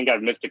 I don't think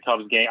I've missed a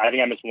Cubs game. I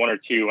think I missed one or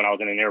two when I was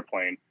in an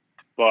airplane.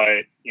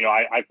 But, you know,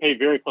 I pay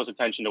very close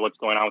attention to what's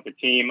going on with the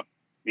team,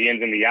 the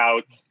ins and the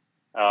outs.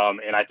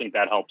 And I think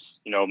that helps,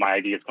 you know, my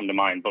ideas come to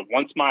mind. But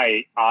once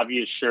my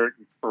obvious shirt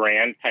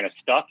brand kind of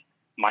stuck,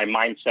 my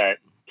mindset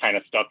kind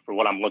of stuck for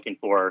what I'm looking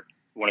for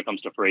when it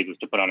comes to phrases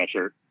to put on a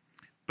shirt.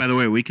 By the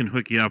way, we can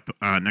hook you up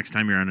next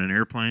time you're on an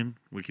airplane.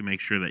 We can make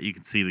sure that you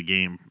can see the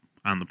game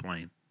on the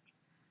plane.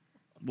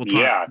 We'll talk.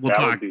 Yeah,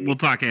 We'll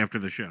talk after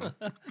the show.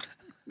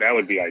 That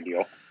would be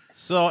ideal.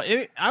 So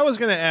I was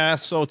going to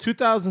ask. So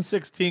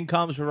 2016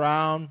 comes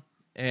around,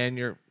 and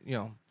you're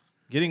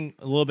getting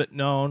a little bit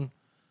known.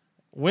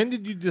 When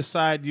did you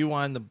decide you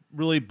wanted to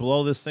really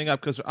blow this thing up?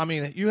 Because I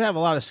mean, you have a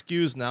lot of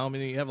SKUs now. I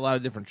mean, you have a lot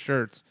of different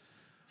shirts.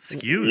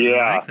 SKUs. Yeah.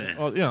 I like that.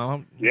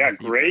 Well, Yeah,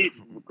 great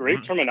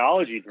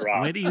terminology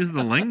drop. Way to use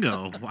the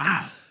lingo.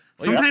 Wow.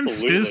 Sometimes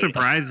Stu absolutely.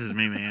 surprises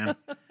me, man.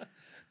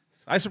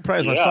 I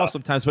surprise Yeah. myself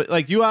sometimes, but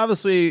like you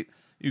obviously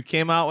you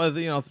came out with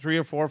 3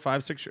 or 4 or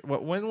 5, 6.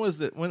 When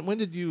was it? When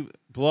did you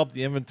blow up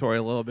the inventory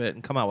a little bit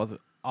and come out with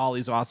all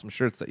these awesome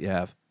shirts that you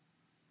have?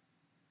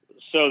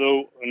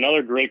 So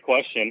another great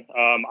question.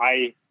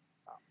 I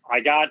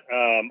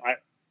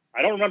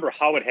don't remember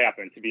how it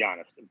happened, to be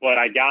honest, but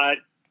I got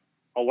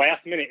a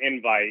last minute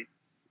invite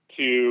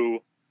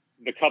to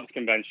the Cubs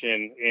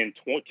convention in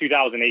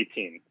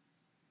 2018.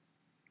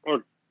 It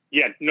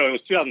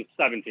was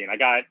 2017. I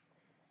got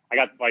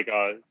like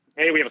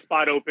hey, we have a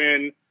spot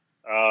open.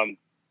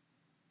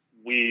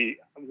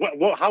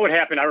 How it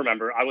happened, I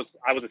remember. I was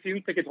a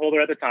season ticket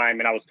holder at the time,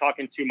 and I was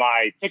talking to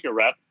my ticket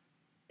rep,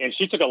 and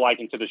she took a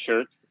liking to the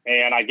shirts,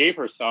 and I gave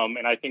her some,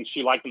 and I think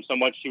she liked them so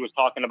much she was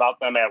talking about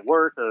them at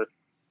work, or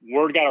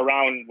word got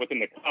around within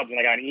the Cubs, and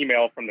I got an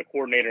email from the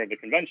coordinator of the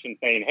convention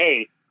saying,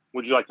 hey,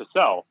 would you like to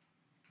sell?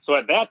 So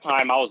at that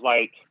time, I was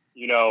like,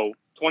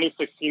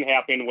 2016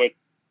 happened with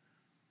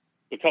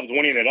the Cubs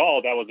winning it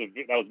all. That was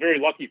very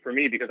lucky for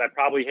me because I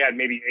probably had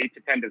maybe 8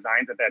 to 10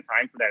 designs at that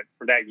time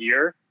for that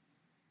year.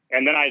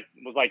 And then I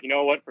was like, you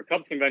know what, for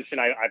Cubs convention,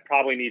 I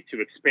probably need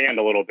to expand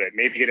a little bit,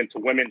 maybe get into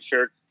women's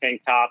shirts,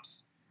 tank tops,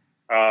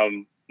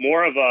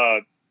 more of a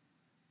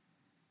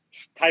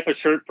type of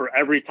shirt for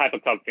every type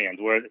of Cubs fans,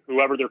 where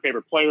whoever their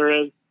favorite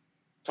player is,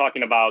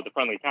 talking about the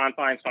friendly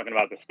confines, talking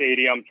about the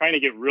stadium, trying to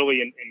get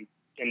really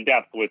in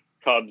depth with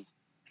Cubs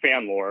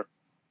fan lore.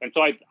 And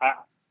so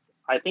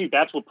I think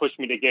that's what pushed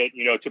me to get,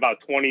 to about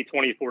 20,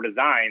 24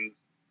 designs.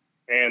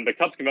 And the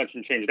Cubs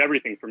convention changed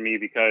everything for me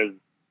because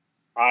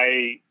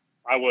I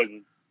was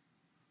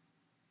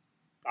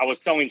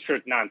selling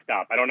shirts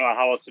nonstop. I don't know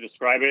how else to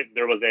describe it.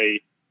 There was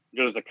a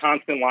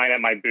constant line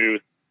at my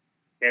booth,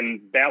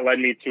 and that led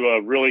me to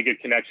a really good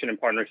connection and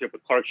partnership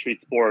with Clark Street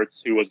Sports,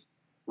 who was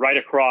right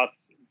across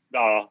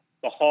the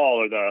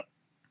hall, or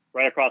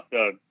right across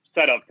the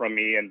setup from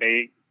me, and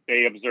they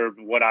observed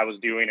what I was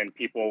doing, and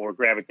people were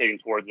gravitating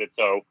towards it.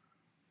 So,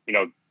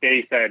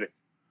 they said,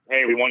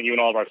 hey, we want you in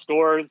all of our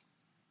stores.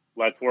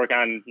 Let's work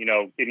on,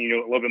 getting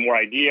you a little bit more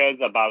ideas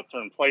about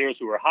certain players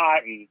who are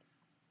hot, and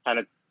kind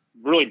of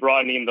really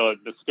broadening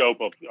the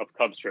scope of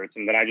Cubs shirts.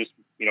 And then I just,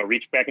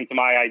 reached back into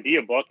my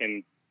idea book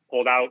and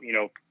pulled out,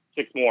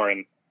 6 more.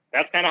 And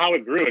that's kind of how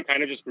it grew. It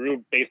kind of just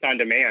grew based on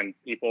demand.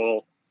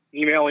 People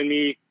emailing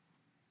me,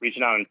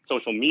 reaching out on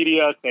social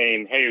media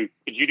saying, hey,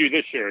 could you do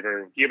this shirt?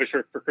 Or do you have a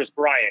shirt for Chris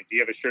Bryant? Do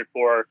you have a shirt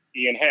for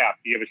Ian Happ?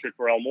 Do you have a shirt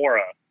for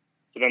Almora?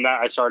 So then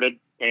I started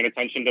paying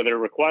attention to their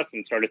requests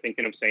and started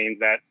thinking of sayings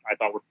that I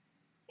thought were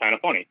kind of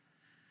funny.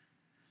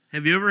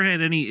 Have you ever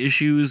had any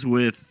issues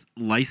with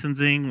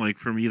licensing, like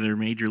from either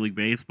Major League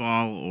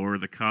Baseball or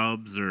the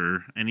Cubs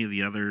or any of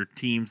the other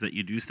teams that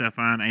you do stuff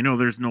on? I know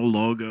there's no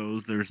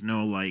logos, there's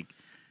no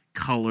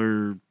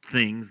color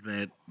things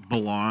that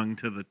belong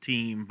to the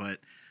team, but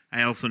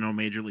I also know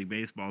Major League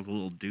Baseball is a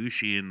little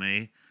douchey, and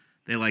they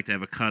like to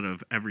have a cut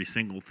of every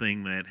single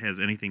thing that has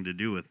anything to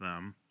do with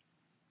them.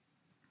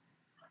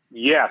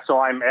 Yeah, so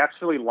I'm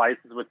actually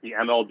licensed with the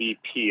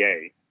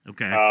MLBPA.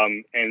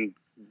 Okay. And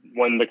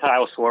when the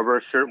Kyle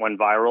Schwarber shirt went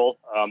viral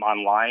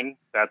online,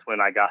 that's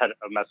when I got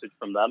a message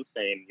from them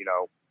saying, you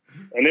know,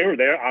 and they were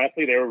there.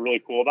 Honestly, they were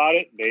really cool about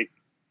it. They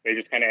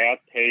just kind of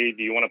asked, hey,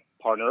 do you want to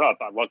partner up?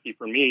 Lucky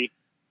for me,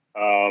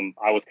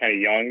 I was kind of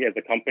young as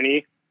a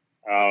company.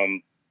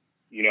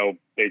 You know,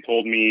 they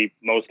told me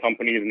most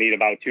companies need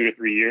about 2 to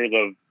 3 years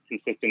of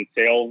consistent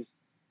sales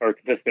or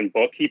consistent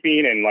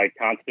bookkeeping and like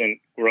constant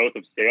growth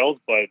of sales.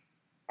 But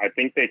I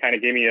think they kind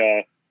of gave me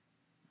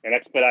an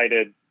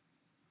expedited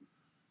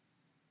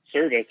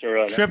service or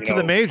a Trip to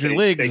the major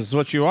leagues is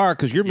what you are,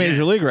 because you're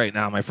major league right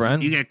now, my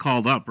friend. You get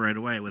called up right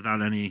away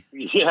without any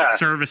yeah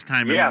service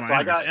time. Yeah, in the so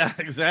I got Yeah,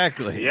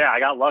 exactly. yeah, I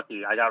got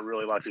lucky. I got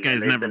really lucky. This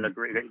guy's They've never- been a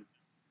great.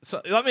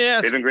 So let me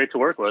ask. They've been great to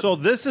work with. So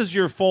this is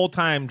your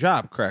full-time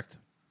job, correct?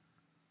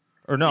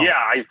 Or no?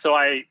 Yeah,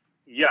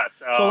 yes.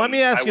 So let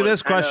me ask I you was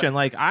this kinda- question.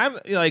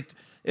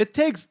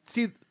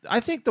 I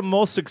think the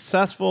most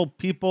successful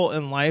people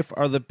in life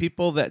are the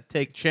people that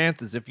take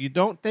chances. If you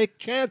don't take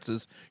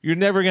chances, you're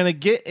never going to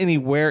get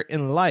anywhere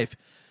in life.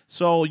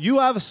 So you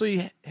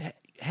obviously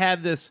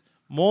had this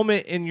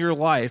moment in your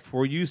life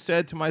where you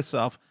said to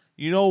myself,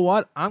 you know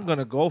what? I'm going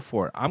to go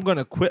for it. I'm going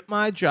to quit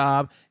my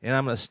job and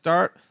I'm going to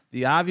start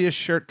the Obvious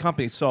Shirt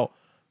Company. So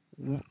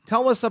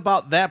tell us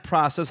about that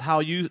process, how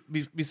you,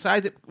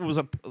 besides it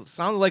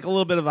sounded like a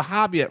little bit of a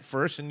hobby at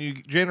first and you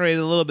generated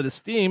a little bit of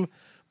steam,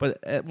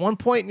 but at one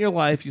point in your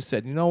life you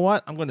said, you know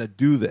what, I'm going to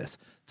do this.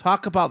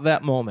 Talk about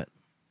that moment.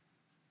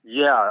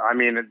 Yeah, I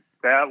mean,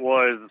 that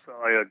was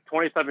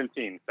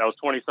 2017. That was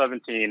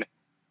 2017,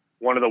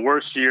 one of the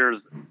worst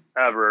years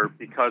ever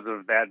because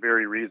of that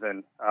very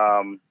reason.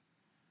 To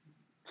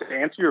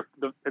answer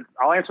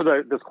I'll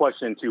answer this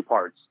question in 2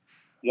 parts.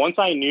 Once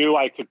I knew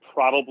I could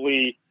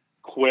probably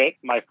quit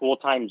my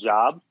full-time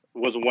job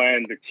was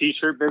when the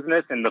t-shirt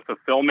business and the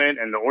fulfillment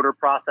and the order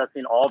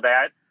processing, all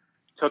that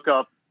took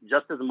up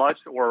just as much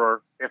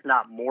or if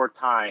not more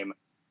time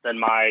than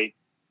my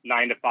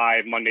 9 to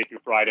 5 Monday through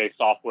Friday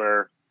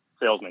software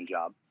salesman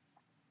job.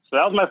 So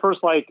that was my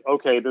first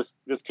okay, this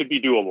could be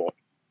doable.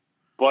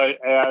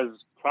 But as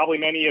probably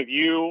many of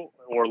you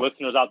or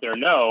listeners out there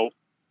know,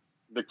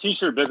 the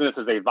t-shirt business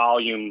is a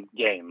volume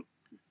game,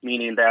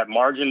 meaning that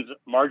margins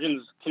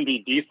can be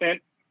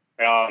decent.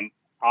 I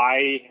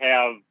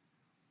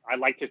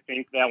like to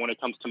think that when it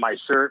comes to my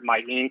shirt, my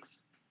inks,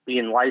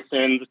 being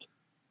licensed,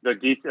 the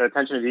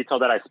attention to detail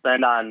that I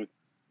spend on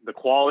the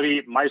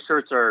quality, my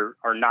shirts are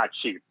not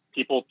cheap.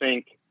 People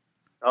think,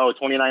 oh,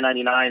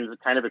 $29.99 is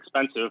kind of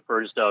expensive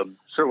for just a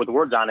shirt with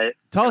words on it.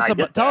 Tell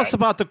us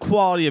about the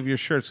quality of your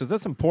shirts, because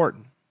that's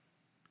important.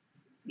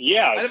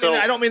 Yeah,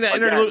 I don't mean that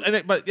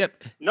interlude, but yeah.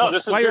 No,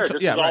 this is good.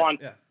 This is all on.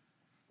 Yeah.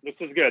 This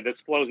is good. This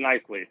flows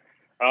nicely.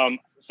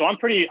 So I'm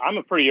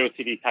a pretty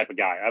OCD type of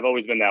guy. I've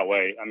always been that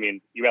way. I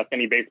mean, you ask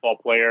any baseball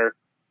player,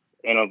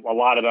 and a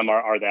lot of them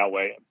are that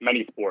way.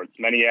 Many sports,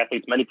 many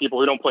athletes, many people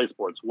who don't play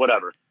sports,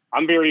 whatever.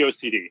 I'm very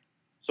OCD.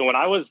 So when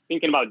I was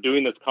thinking about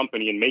doing this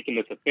company and making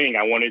this a thing,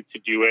 I wanted to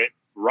do it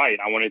right.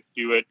 I wanted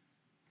to do it,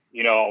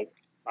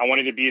 I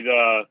wanted to be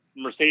the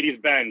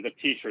Mercedes-Benz of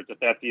t-shirts, if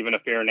that's even a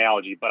fair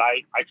analogy. But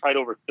I tried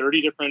over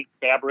 30 different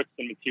fabrics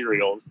and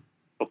materials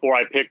before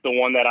I picked the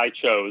one that I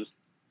chose.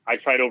 I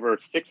tried over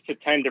 6 to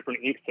 10 different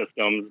ink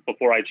systems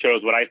before I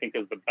chose what I think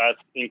is the best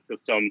ink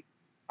system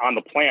on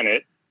the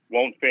planet.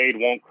 Won't fade,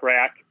 won't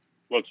crack,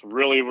 looks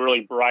really,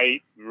 really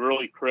bright,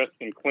 really crisp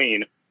and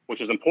clean, which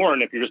is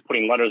important if you're just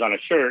putting letters on a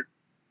shirt.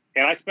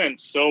 And I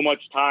spent so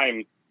much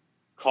time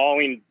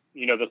calling,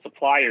 the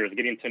suppliers,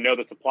 getting to know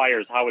the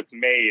suppliers, how it's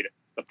made,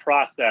 the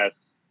process,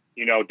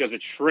 does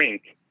it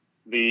shrink,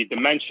 the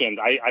dimensions.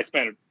 I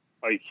spent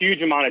a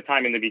huge amount of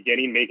time in the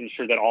beginning making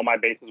sure that all my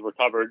bases were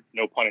covered,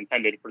 no pun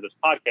intended for this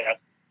podcast.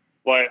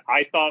 But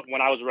I thought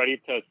when I was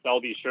ready to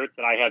sell these shirts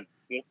that I had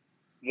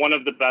one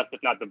of the best,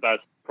 if not the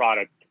best,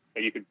 product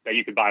that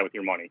you could buy with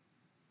your money.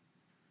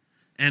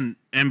 And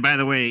by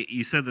the way,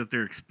 you said that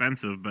they're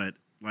expensive, but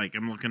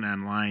I'm looking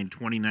online,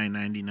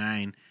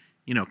 $29.99,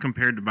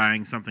 compared to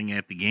buying something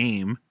at the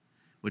game,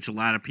 which a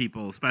lot of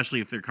people,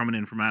 especially if they're coming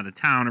in from out of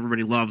town,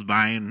 everybody loves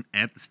buying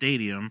at the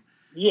stadium.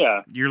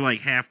 Yeah, you're like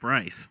half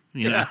price.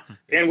 You know?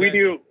 And we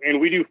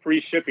do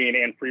free shipping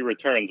and free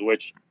returns,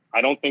 which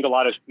I don't think a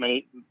lot of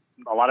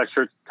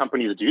shirt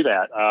companies do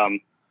that.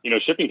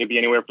 Shipping could be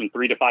anywhere from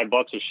 $3 to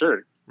 $5 a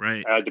shirt,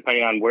 right?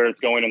 Depending on where it's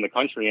going in the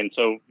country. And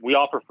so we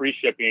offer free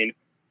shipping,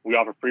 we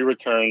offer free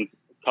returns.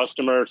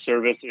 Customer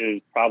service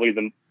is probably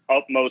the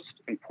utmost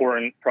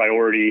important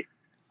priority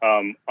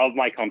of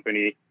my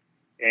company,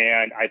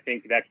 and I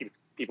think that keeps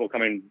people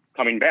coming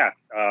back.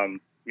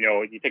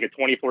 You take a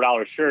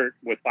 $24 shirt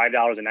with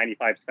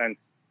 $5.95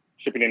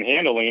 shipping and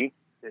handling.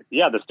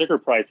 Yeah, the sticker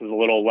price is a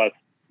little less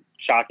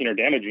shocking or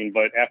damaging,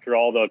 but after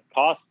all the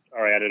costs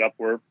are added up,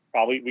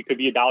 we could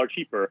be $1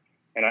 cheaper.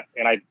 And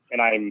I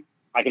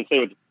can say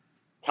with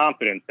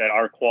confidence that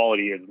our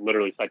quality is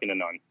literally second to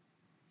none.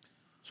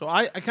 So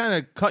I kind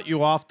of cut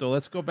you off, though.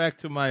 Let's go back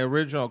to my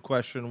original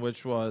question,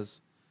 which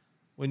was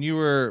when you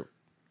were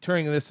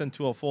turning this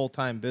into a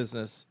full-time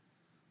business,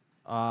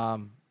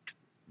 When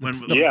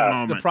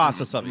the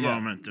process of it.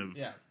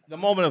 The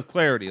moment of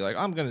clarity. Like,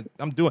 I'm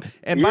doing.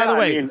 And by the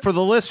way, for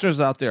the listeners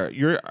out there,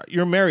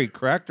 you're married,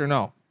 correct, or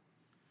no?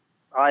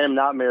 I am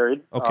not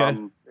married. Okay.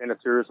 In a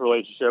serious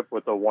relationship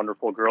with a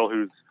wonderful girl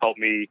who's helped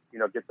me,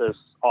 get this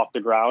off the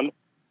ground.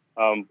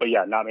 But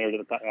yeah, not married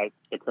at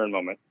the current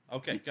moment.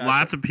 Okay. Gotcha.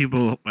 Lots of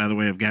people, by the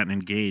way, have gotten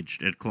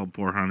engaged at Club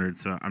 400.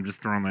 So I'm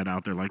just throwing that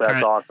out there. Like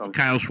that's awesome.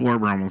 Kyle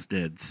Schwarber almost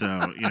did.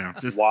 So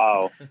just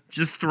wow.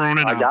 Just throwing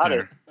it I out got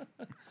there.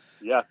 it.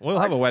 Yeah. We'll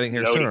have a wedding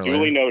here sooner or later.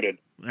 Duly noted.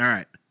 All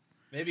right.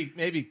 Maybe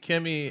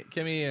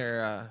Kimmy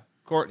or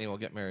Courtney will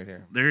get married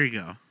here. There you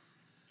go.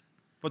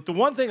 But the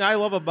one thing I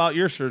love about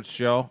your shirts,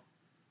 Joe,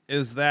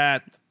 is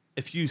that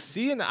if you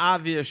see an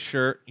obvious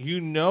shirt, you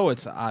know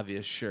it's an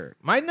obvious shirt.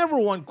 My number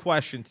one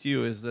question to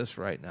you is this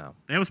right now.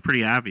 That was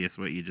pretty obvious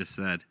what you just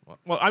said.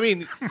 Well, I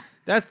mean,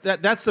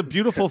 that's the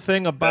beautiful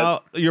thing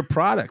about your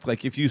product.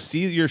 Like, if you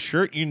see your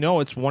shirt, you know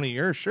it's one of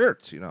your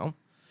shirts, And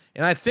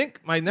I think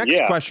my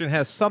next question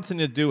has something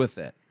to do with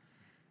it.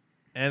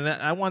 And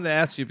I wanted to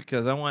ask you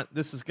because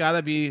there's got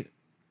to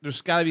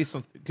be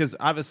some, because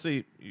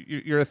obviously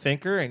you're a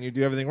thinker and you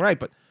do everything right,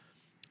 but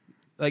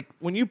like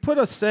when you put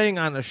a saying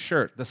on a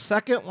shirt, the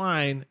second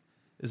line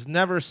is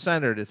never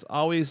centered. It's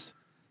always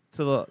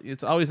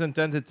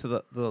indented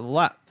to the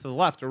left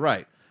or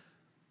right.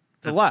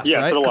 To the left,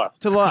 right? To the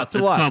left. To the left.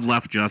 It's called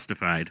Left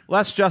Justified.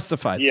 Less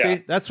justified.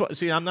 Yeah.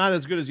 See, I'm not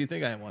as good as you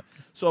think I am.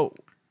 So,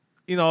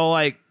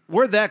 like,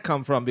 where'd that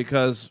come from?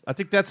 Because I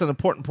think that's an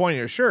important point of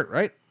your shirt,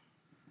 right?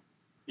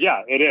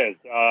 Yeah, it is.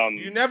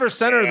 You never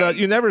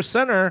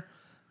center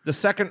the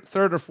second,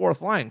 third, or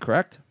fourth line,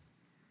 correct?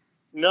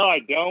 No, I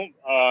don't.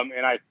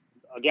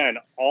 And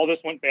all this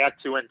went back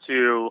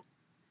into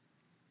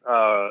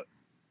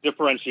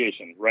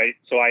differentiation, right?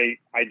 So I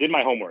did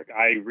my homework.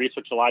 I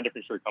researched a lot of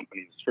different shirt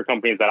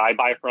companies that I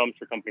buy from,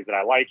 shirt companies that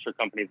I like, shirt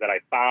companies that I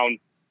found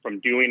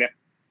from doing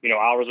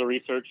hours of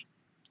research.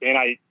 And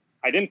I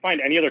didn't find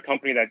any other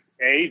company that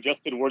A,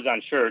 just did words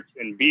on shirts,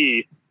 and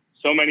B,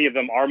 so many of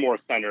them are more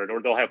centered,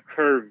 or they'll have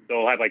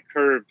a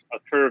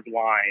curved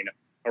line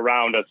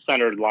around a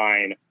centered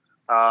line.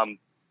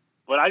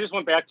 But I just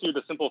went back to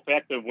the simple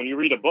fact of when you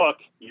read a book,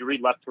 you read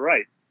left to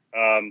right.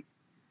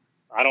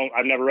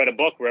 I've never read a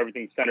book where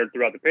everything's centered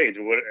throughout the page.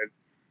 It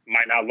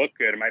might not look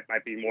good. It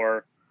might be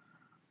more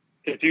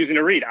confusing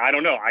to read. I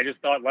don't know. I just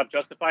thought Left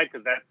Justified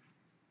because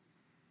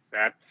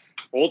that's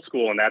old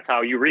school and that's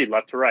how you read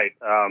left to right.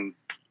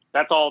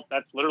 That's all.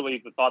 That's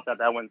literally the thought that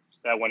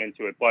went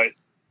into it. But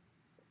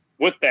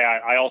with that,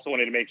 I also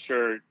wanted to make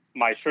sure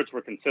my shirts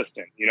were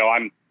consistent.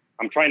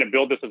 I'm trying to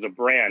build this as a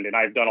brand, and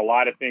I've done a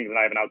lot of things, and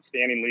I have an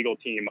outstanding legal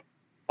team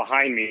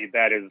behind me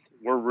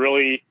we're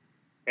really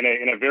in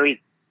a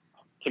very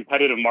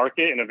competitive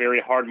market, in a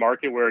very hard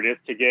market where it is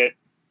to get,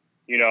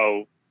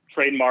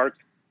 trademarks,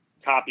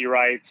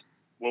 copyrights,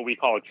 what we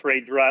call a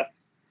trade dress.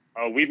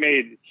 We've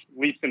made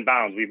leaps and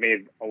bounds. We've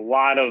made a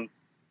lot of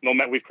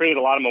we've created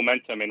a lot of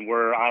momentum, and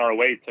we're on our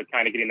way to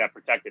kind of getting that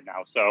protected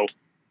now. So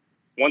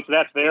once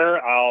that's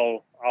there,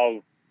 I'll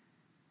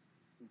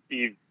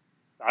be,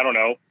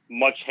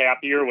 much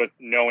happier with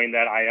knowing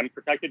that I am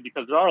protected,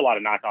 because there are a lot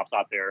of knockoffs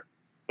out there.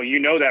 But you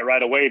know that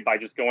right away by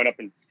just going up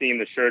and seeing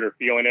the shirt or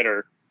feeling it,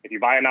 or if you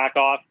buy a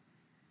knockoff,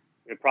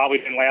 it probably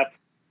didn't last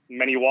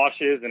many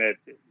washes, and it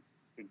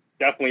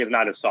definitely is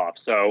not as soft.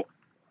 So,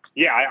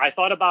 yeah, I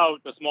thought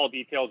about the small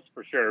details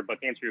for sure,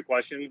 but to answer your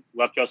question,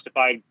 Left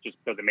Justified just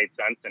because it made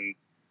sense, and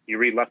you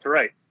read left to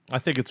right. I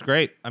think it's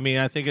great. I mean,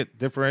 I think it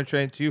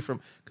differentiates you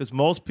from, because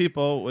most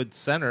people would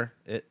center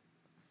it.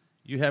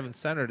 You haven't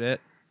centered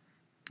it.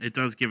 It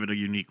does give it a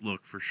unique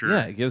look for sure.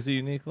 Yeah, it gives a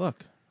unique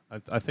look.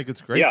 I think it's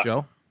great,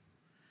 Joe.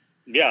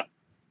 Yeah.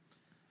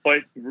 But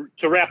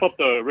to wrap up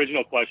the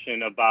original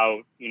question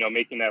about,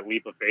 making that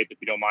leap of faith, if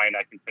you don't mind,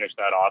 I can finish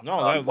that off.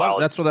 No,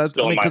 that's what I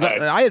mean, because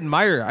I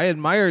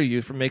admire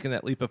you for making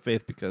that leap of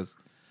faith, because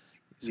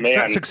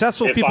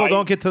successful people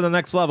don't get to the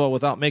next level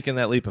without making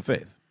that leap of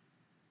faith.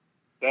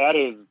 That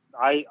is,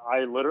 I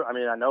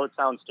literally, I know it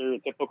sounds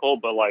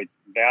stereotypical, but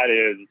that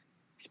is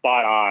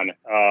spot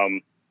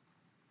on.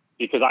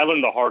 Because I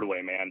learned the hard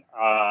way, man.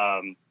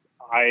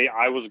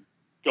 I was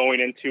going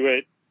into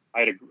it.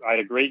 I had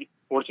a great,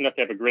 fortunate enough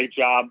to have a great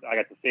job. I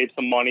got to save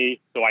some money,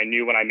 so I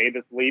knew when I made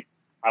this leap,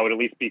 I would at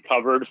least be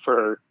covered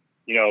for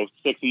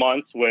 6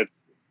 months with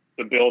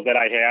the bills that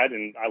I had,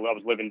 and I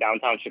was living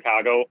downtown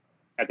Chicago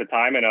at the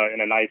time in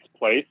a nice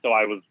place, so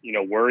I was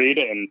worried.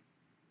 And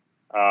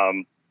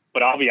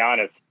but I'll be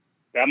honest,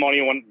 that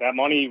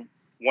money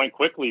went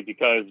quickly,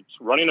 because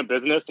running a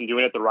business and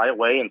doing it the right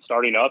way and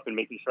starting up and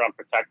making sure I'm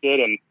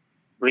protected and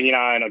bringing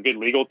on a good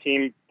legal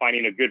team,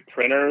 finding a good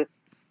printer,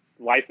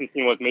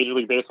 licensing with Major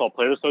League Baseball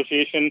Players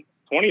Association,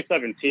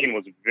 2017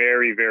 was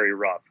very, very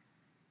rough.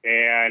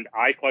 And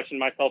I questioned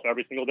myself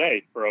every single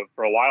day for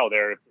a while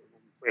there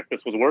if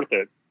this was worth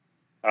it.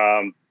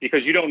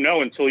 Because you don't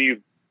know until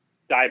you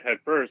dive head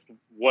first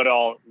what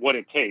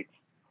it takes.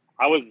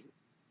 I was,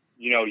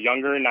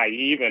 younger and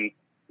naive and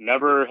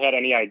never had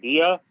any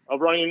idea of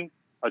running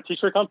a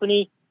t-shirt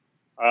company.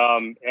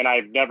 And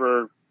I've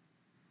never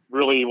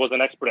really was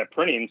an expert at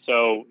printing.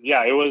 So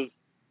yeah,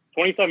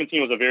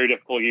 2017 was a very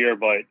difficult year,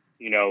 but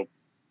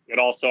it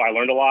also, I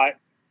learned a lot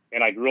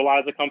and I grew a lot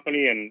as a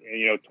company, and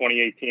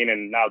 2018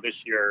 and now this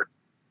year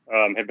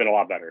have been a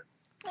lot better.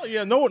 Well,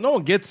 yeah, no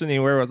one gets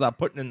anywhere without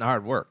putting in the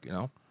hard work,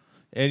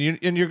 And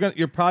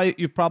you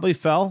probably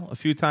fell a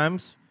few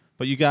times,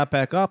 but you got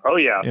back up. Oh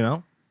yeah.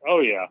 Oh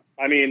yeah.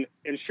 I mean,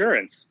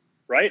 insurance,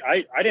 right?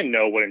 I didn't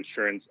know what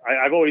insurance.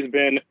 I've always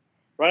been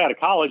right out of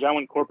college. I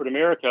went corporate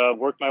America,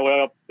 worked my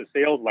way up the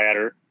sales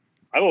ladder.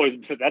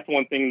 That's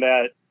one thing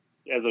that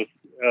as a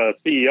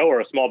CEO or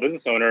a small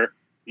business owner,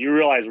 you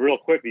realize real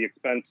quick the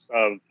expense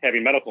of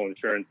having medical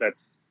insurance that's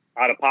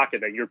out of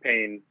pocket that you're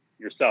paying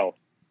yourself.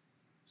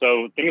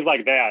 So things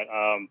like that.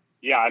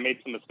 Yeah, I made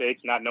some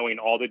mistakes not knowing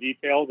all the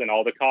details and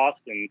all the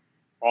costs and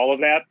all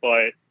of that,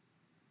 but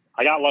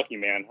I got lucky,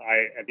 man.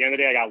 At the end of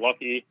the day, I got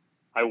lucky.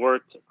 I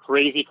worked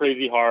crazy,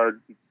 crazy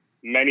hard,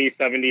 many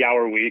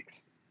 70-hour weeks.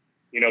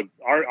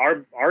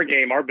 Our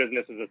game, our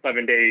business is a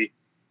 7 day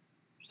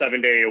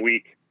a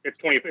week. It's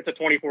a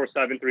 24/7,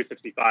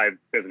 365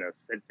 business.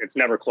 It's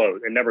never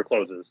closed. It never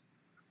closes.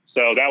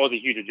 So that was a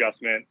huge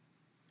adjustment.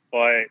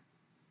 But,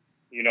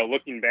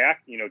 looking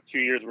back, 2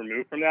 years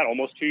removed from that,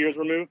 almost 2 years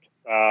removed.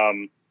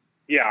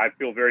 Yeah, I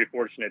feel very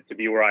fortunate to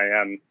be where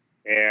I am.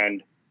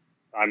 And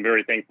I'm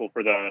very thankful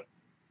for the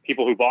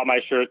people who bought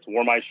my shirts,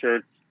 wore my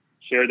shirts,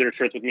 shared their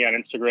shirts with me on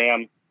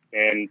Instagram,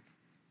 and,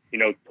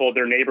 told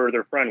their neighbor or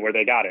their friend where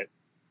they got it.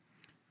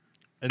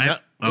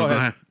 Go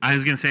ahead. I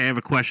was going to say I have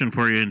a question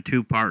for you in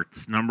two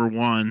parts. Number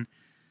one,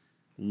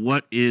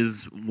 what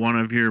is one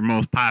of your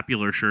most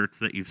popular shirts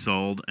that you've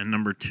sold? And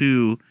number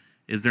two,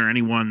 is there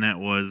anyone that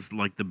was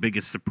like the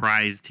biggest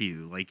surprise to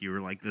you? Like you were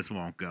like, this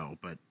won't go,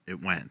 but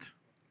it went.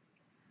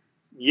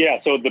 Yeah,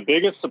 so the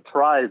biggest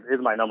surprise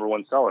is my number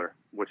one seller,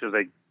 which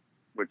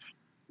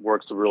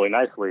works really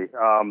nicely.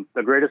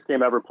 The greatest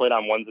game ever played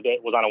on Wednesday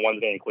was on a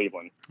Wednesday in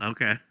Cleveland.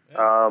 Okay. That's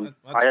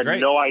I had great.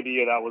 no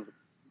idea that was.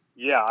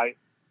 Yeah,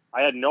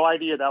 I had no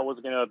idea that was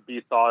going to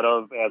be thought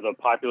of as a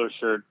popular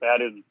shirt. That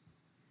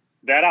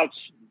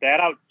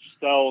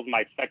outsells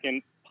my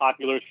second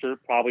popular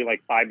shirt probably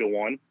like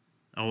 5-1.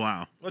 Oh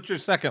wow. What's your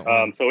second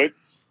one? So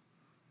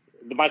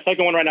my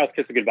second one right now is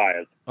Kiss of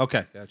Goodbye.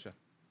 Okay, gotcha.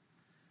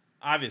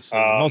 Obviously,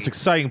 the most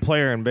exciting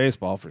player in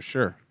baseball for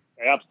sure.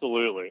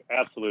 Absolutely.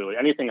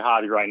 Anything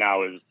Javi right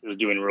now is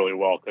doing really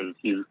well because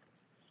he's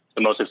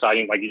the most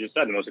exciting, like you just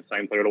said, the most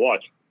exciting player to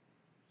watch.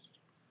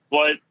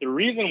 But the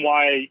reason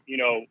why,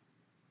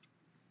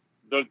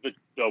 the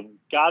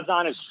God's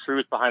honest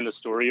truth behind the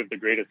story of the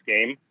greatest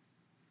game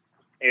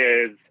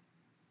is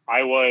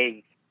I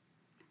was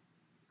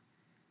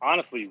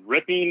honestly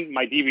ripping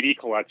my DVD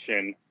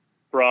collection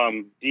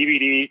from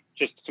DVD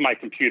just to my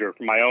computer,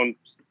 from my own,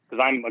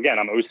 because I'm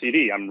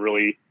OCD. I'm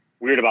really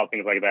weird about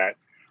things like that.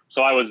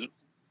 So I was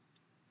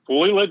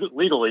fully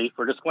legally,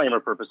 for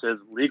disclaimer purposes,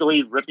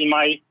 legally ripping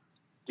my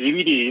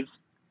DVDs,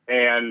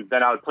 and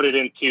then I would put it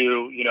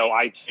into,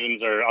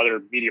 iTunes or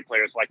other media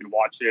players so I could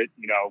watch it,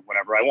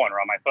 whenever I want or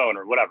on my phone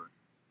or whatever.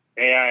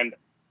 And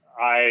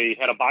I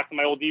had a box of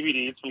my old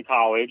DVDs from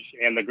college,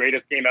 and the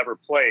greatest game ever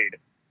played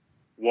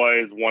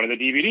was one of the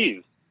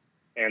DVDs.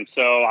 And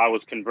so I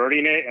was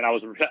converting it, and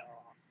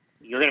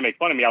you're going to make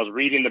fun of me. I was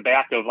reading the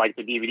back of like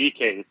the DVD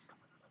case,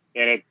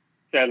 and it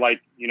said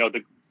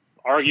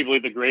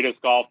arguably the greatest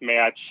golf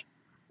match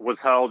was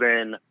held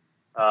in,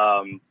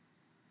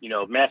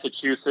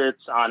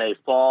 Massachusetts on a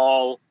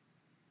fall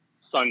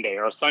Sunday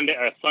or a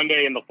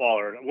Sunday in the fall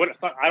or what,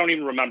 I don't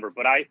even remember,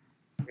 but I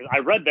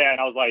read that and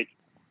I was like,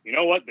 you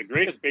know what? The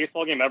greatest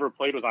baseball game ever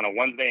played was on a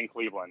Wednesday in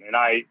Cleveland. And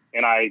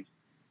I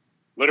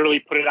literally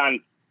put it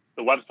on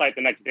the website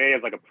the next day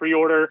as like a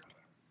pre-order.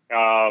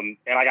 And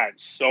I got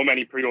so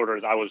many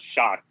pre-orders. I was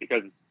shocked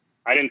because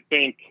I didn't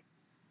think,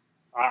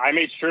 I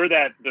made sure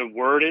that the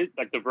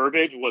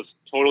verbiage was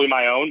totally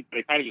my own, but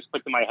it kind of just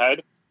clicked in my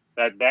head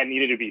that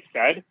needed to be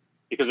said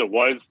because it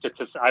was,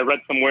 I read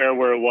somewhere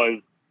where it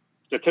was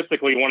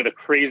statistically one of the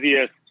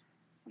craziest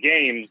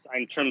games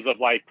in terms of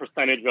like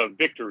percentage of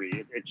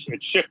victory.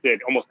 It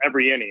shifted almost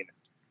every inning.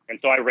 And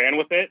so I ran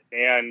with it.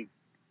 And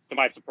to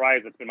my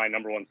surprise, it's been my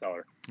number one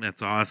seller.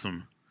 That's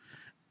awesome.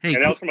 Hey,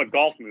 and that was from a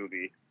golf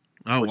movie.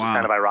 Oh, which wow. is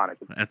kind of ironic.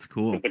 That's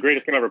cool. The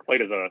greatest game ever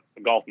played is a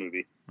golf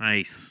movie.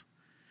 Nice.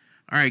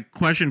 All right,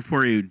 question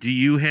for you. Do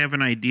you have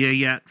an idea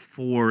yet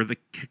for the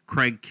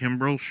Craig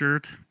Kimbrell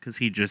shirt? Because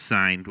he just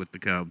signed with the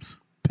Cubs.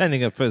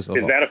 Pending a physical.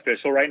 Is that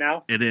official right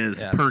now? It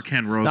is, Yes. per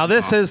Ken Rosenthal. Now,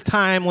 this is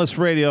timeless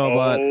radio,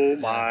 but Oh,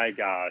 my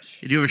gosh.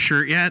 Do you have a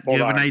shirt yet? Do you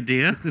Hold have an on.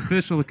 idea? It's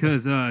official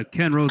because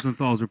Ken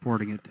Rosenthal's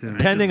reporting it too.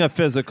 pending a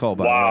physical,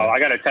 by Wow, the way. I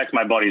got to text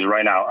my buddies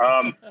right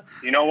now.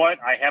 You know what?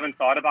 I haven't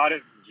thought about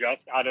it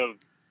just out of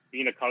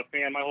being a Cubs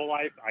fan my whole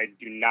life. I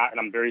do not, and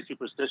I'm very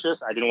superstitious.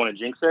 I didn't want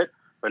to jinx it.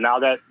 But now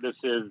that this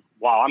is,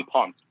 wow, I'm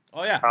pumped.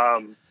 Oh, yeah.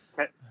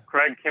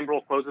 Craig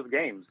Kimbrell closes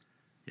games.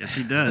 Yes,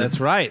 he does. That's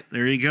right.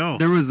 There you go.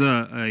 There was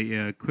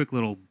a quick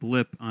little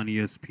blip on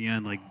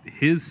ESPN. Like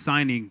his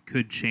signing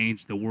could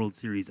change the World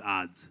Series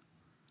odds,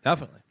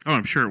 Definitely. Oh,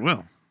 I'm sure it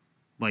will.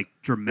 like This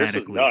is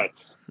dramatically. nuts.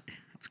 It's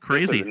This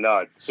crazy. is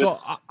nuts. So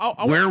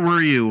I Where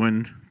were you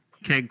when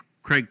Craig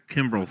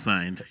Kimbrell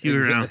signed? You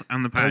were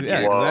on the podcast.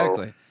 yeah, Whoa.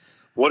 exactly.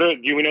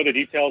 Do we know the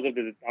details of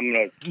the? I'm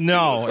gonna.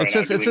 No, right it's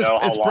now. just Do it's we just know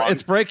how long?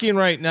 it's breaking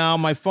right now.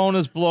 My phone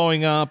is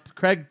blowing up.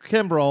 Craig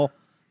Kimbrell,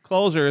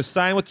 closer, is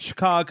signed with the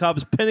Chicago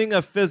Cubs, pinning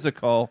a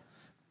physical.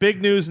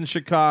 Big news in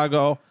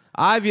Chicago.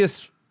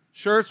 Obvious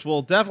shirts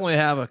will definitely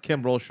have a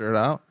Kimbrell shirt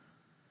out.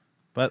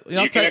 But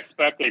You can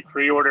expect a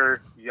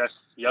pre-order.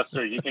 Yes,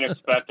 sir. You can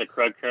expect a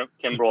Craig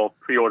Kimbrell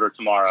pre-order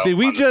tomorrow. see, on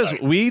the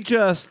site. we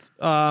just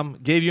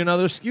gave you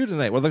another SKU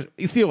tonight. Well,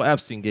 Theo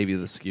Epstein gave you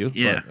the SKU.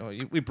 Yeah.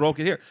 but, we broke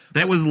it here.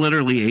 That was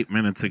literally 8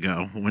 minutes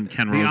ago when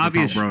Ken The Rosenthal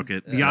obvious- broke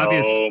it. the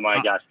obvious- Oh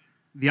my gosh.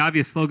 The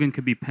obvious slogan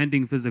could be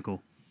pending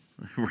physical.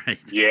 Right.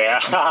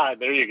 Yeah,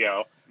 there you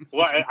go.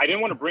 Well, I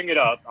didn't want to bring it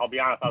up. I'll be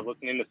honest. I was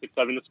listening to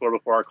 6-7 The Score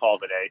before our call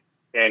today,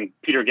 and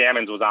Peter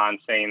Gammons was on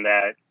saying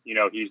that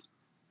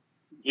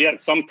he had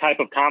some type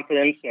of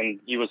confidence, and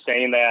he was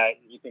saying that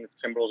he thinks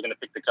Kimbrell is going to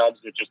pick the Cubs.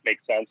 It just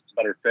makes sense. It's a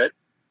better fit.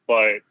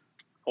 But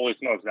holy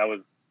smokes, that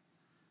was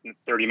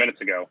 30 minutes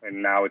ago,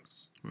 and now it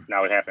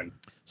happened.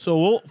 So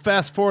we'll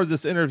fast forward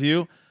this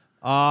interview.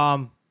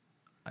 My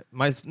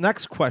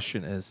next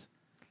question is,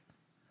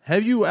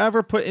 have you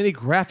ever put any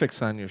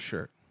graphics on your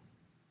shirt?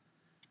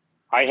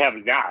 I have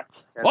not.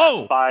 And Whoa!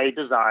 that's by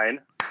design.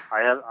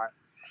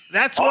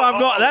 That's where I'm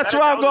going. That's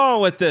where I'm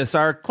going with this.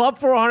 Our Club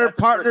 400 That's a trick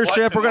partnership.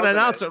 question, We're going to wasn't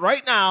announce it? it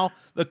right now.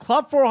 The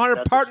Club 400 That's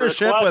a trick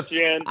partnership with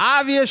question.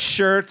 Obvious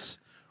Shirts.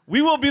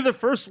 We will be the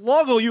first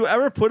logo you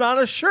ever put on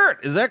a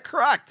shirt. Is that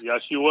correct?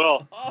 Yes, you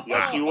will.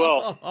 Yes, you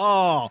will.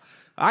 Oh,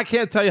 I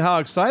can't tell you how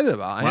excited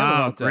I am Wow,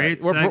 about that.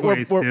 great We're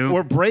segues, Stu.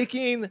 we're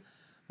breaking,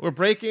 we're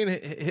breaking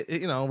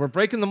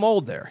the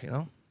mold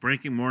there.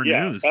 Breaking more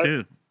Yeah, news, that-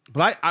 too.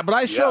 But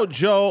I showed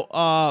Joe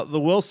the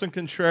Wilson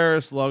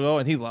Contreras logo,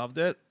 and he loved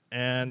it.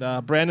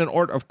 And Brandon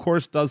Ort, of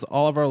course, does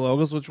all of our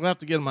logos, which we'll have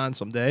to get him on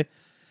someday.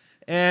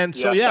 And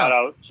so, Shout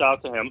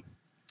out to him.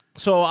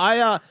 So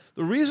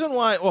the reason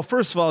why, well,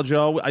 first of all,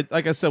 Joe,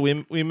 like I said,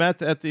 we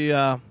met at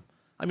the,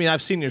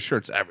 I've seen your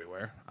shirts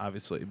everywhere,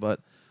 obviously,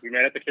 but We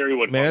met at the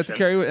Kerrywood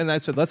function. and I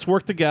said, let's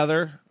work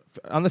together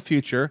on the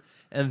future.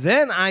 And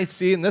then I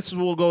see, and this is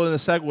where we'll go in the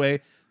segue,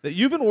 that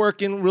you've been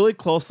working really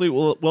closely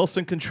with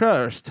Wilson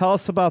Contreras. Tell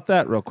us about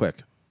that real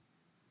quick.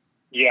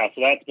 Yeah,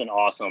 so that's been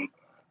awesome.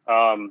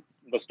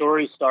 The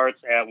story starts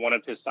at one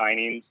of his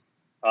signings.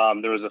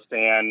 There was a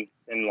fan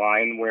in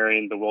line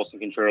wearing the Wilson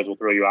Contreras Will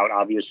Throw You Out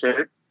obvious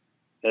shirt.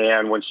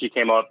 And when she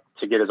came up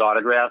to get his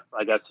autograph,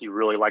 I guess he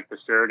really liked the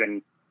shirt,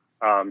 and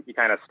he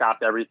kind of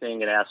stopped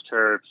everything and asked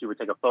her if she would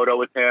take a photo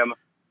with him.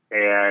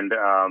 And,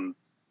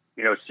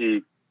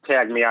 she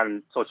tagged me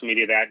on social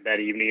media that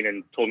evening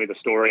and told me the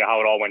story, how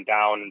it all went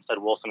down, and said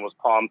Wilson was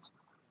pumped.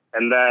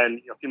 And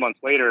then a few months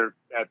later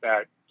at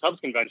that Cubs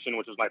convention,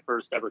 which was my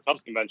first ever Cubs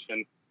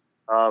convention,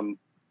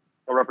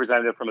 a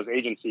representative from his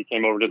agency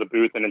came over to the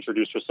booth and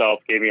introduced herself,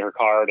 gave me her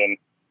card, and,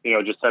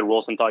 just said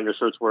Wilson thought your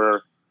shirts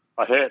were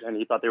a hit, and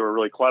he thought they were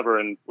really clever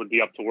and would be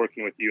up to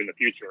working with you in the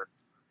future.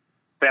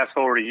 Fast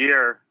forward a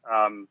year,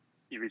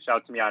 he reached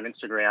out to me on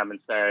Instagram and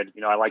said,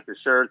 I like your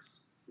shirts.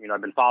 I've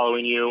been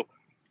following you.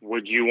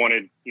 Would you want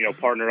to,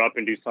 partner up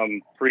and do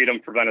some Freedom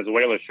for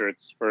Venezuela shirts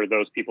for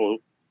those people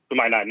who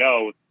might not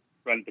know?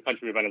 The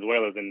country of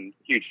Venezuela is in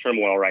huge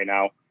turmoil right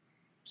now.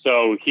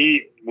 So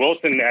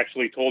Wilson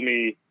actually told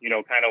me,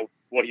 kind of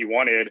what he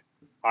wanted.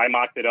 I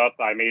mocked it up.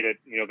 I made it,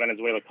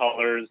 Venezuela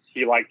colors.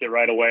 He liked it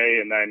right away.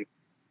 And then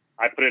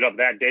I put it up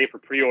that day for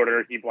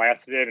pre-order. He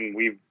blasted it, and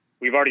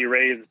we've already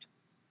raised,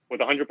 with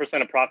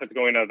 100% of profits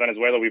going to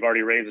Venezuela, we've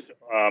already raised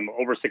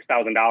over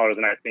 $6,000,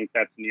 and I think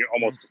that's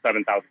almost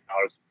 $7,000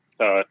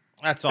 to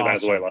That's to awesome.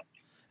 Venezuela.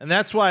 And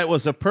that's why it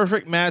was a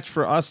perfect match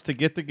for us to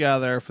get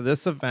together for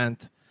this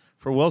event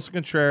for Wilson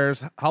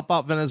Contreras, help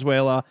out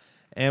Venezuela.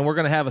 And we're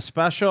going to have a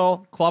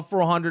special Club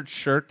 400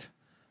 shirt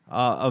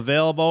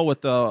available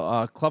with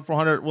the Club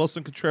 400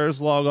 Wilson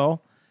Contreras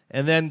logo.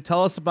 And then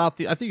tell us about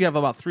I think you have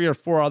about 3 or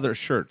 4 other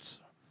shirts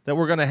that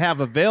we're going to have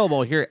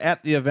available here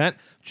at the event.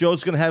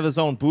 Joe's going to have his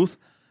own booth.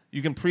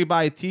 You can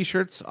pre-buy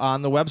T-shirts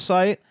on the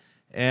website.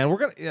 And we're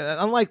going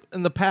to, unlike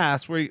in the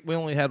past where we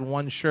only had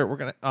one shirt, we're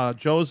going to,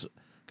 Joe's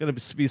going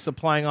to be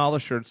supplying all the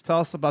shirts. Tell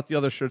us about the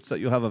other shirts that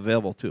you'll have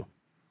available too.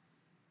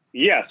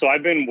 Yeah, so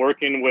I've been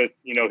working with,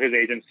 his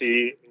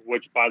agency,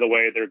 which, by the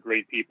way, they're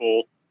great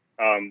people.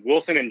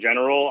 Wilson in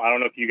general, I don't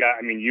know if you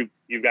guys,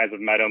 you guys have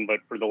met him, but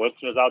for the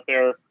listeners out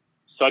there,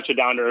 such a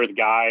down-to-earth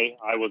guy.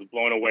 I was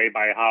blown away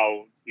by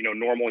how,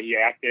 normal he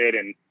acted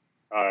and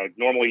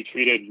normal he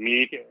treated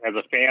me as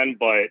a fan.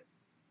 But,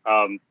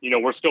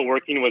 we're still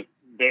working with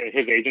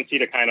his agency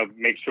to kind of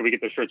make sure we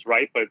get the shirts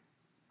right. But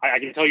I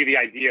can tell you the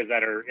ideas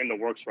that are in the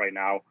works right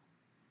now.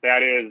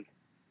 That is,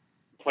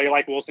 play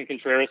like Wilson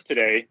Contreras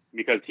today,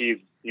 because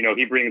he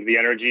brings the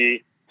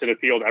energy to the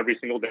field every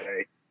single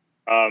day.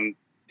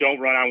 Don't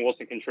run on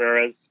Wilson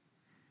Contreras.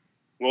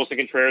 Wilson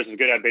Contreras is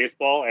good at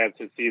baseball, as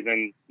his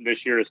season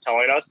this year is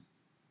telling us.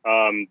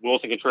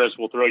 Wilson Contreras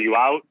will throw you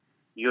out.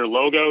 Your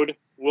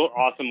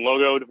awesome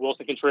logoed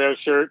Wilson Contreras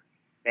shirt.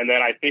 And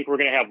then I think we're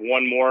going to have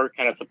one more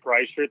kind of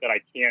surprise shirt that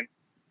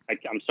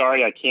I'm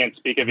sorry, I can't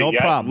speak of it yet. No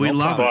problem. We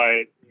love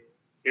it. But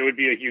it would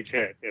be a huge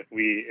hit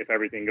if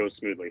everything goes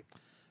smoothly.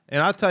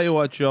 And I'll tell you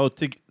what, Joe.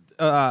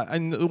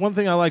 And the one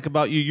thing I like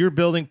about you're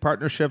building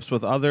partnerships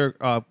with other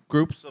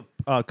groups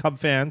of Cub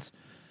fans,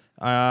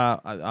 and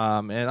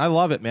I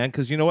love it, man.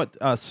 Because you know what,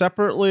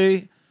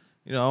 separately,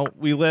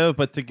 we live,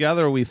 but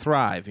together we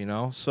thrive.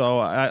 So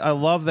I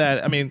love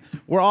that. I mean,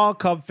 we're all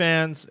Cub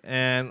fans,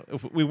 and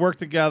if we work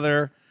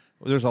together,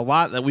 there's a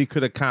lot that we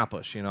could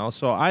accomplish.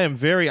 So I am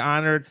very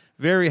honored,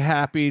 very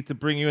happy to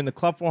bring you in the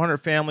Club 400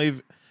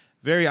 family.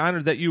 Very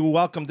honored that you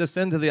welcomed us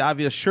into the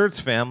Obvious Shirts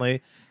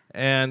family.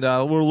 And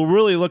we're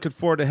really looking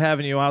forward to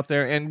having you out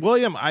there. And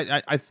William,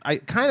 I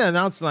kind of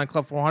announced it on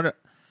Club 400,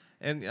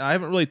 and I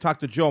haven't really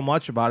talked to Joe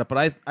much about it,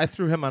 but I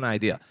threw him an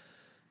idea.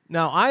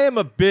 Now, I am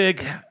a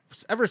big,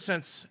 ever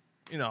since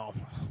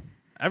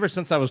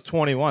I was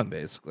 21,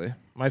 basically,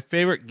 my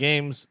favorite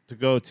games to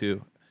go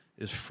to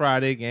is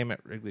Friday game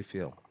at Wrigley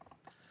Field.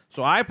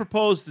 So I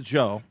proposed to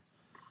Joe,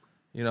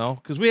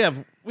 because we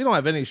don't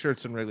have any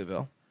shirts in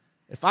Wrigleyville.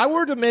 If I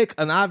were to make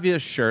an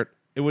Obvious shirt,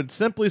 it would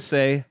simply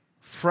say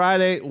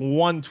Friday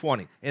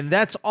 120. And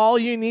that's all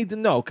you need to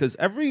know, because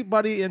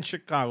everybody in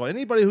Chicago,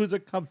 anybody who's a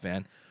Cub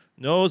fan,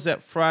 knows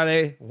that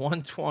Friday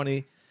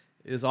 120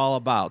 is all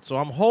about. So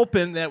I'm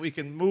hoping that we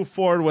can move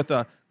forward with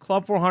a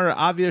Club 400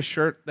 Obvious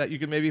shirt that you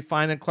can maybe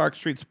find in Clark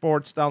Street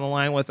Sports down the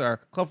line with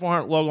our Club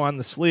 400 logo on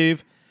the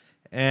sleeve.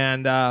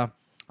 And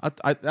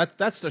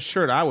that's the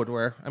shirt I would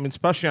wear. I mean,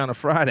 especially on a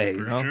Friday.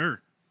 For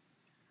sure.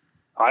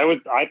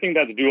 I think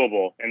that's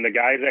doable. And the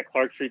guys at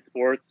Clark Street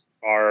Sports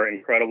are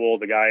incredible.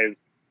 The guys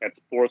at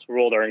Sports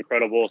World are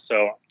incredible.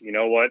 So you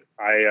know what?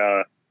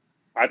 I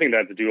think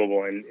that's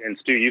doable. And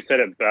Stu, you said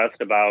it best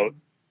about,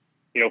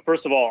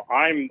 first of all,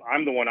 I'm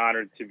the one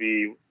honored to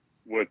be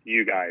with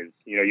you guys.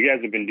 You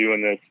guys have been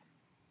doing this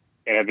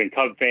and have been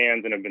Cub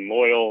fans and have been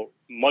loyal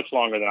much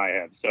longer than I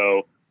have.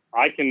 So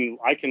I can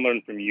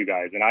learn from you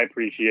guys, and I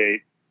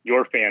appreciate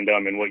your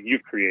fandom and what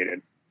you've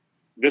created.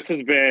 This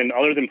has been,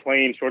 other than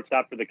playing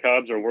shortstop for the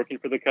Cubs or working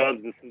for the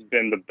Cubs, this has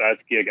been the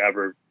best gig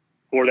ever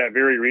for that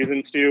very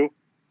reason, Stu.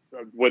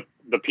 With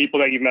the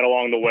people that you've met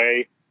along the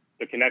way,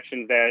 the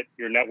connections that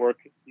your network,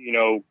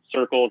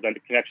 circles and the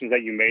connections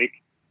that you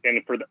make.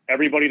 And for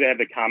everybody to have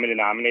the common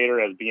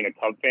denominator as being a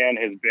Cub fan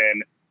has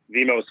been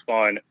the most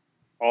fun.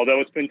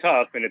 Although it's been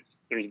tough and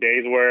there's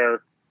days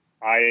where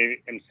I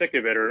am sick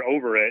of it or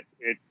over it,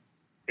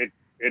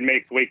 it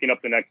makes waking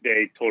up the next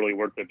day totally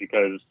worth it,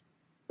 because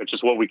it's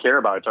just what we care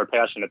about. It's our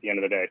passion at the end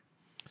of the day.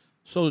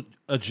 So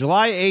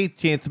July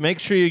 18th, make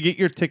sure you get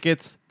your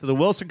tickets to the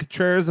Wilson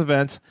Contreras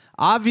events.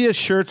 Obvious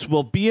Shirts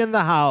will be in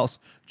the house.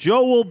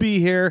 Joe will be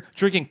here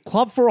drinking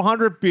Club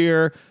 400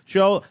 beer.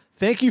 Joe,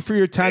 thank you for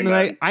your time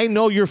tonight. I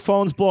know your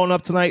phone's blowing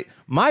up tonight.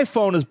 My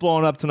phone is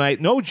blowing up tonight.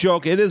 No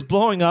joke. It is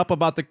blowing up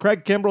about the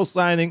Craig Kimbrell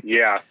signing.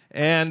 Yeah.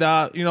 And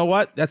you know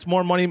what? That's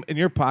more money in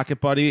your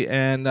pocket, buddy.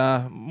 And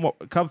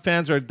Cub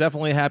fans are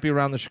definitely happy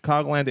around the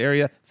Chicagoland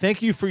area.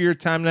 Thank you for your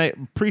time tonight.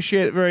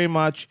 Appreciate it very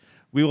much.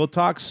 We will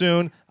talk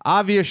soon.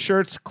 Obvious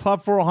Shirts,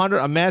 Club 400,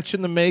 a match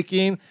in the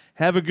making.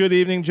 Have a good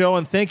evening, Joe,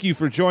 and thank you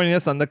for joining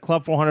us on the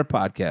Club 400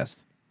 podcast.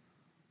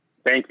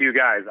 Thank you,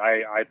 guys.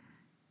 I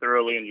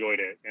thoroughly enjoyed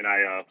it, and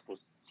I will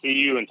see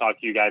you and talk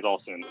to you guys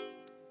all soon.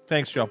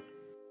 Thanks, Joe.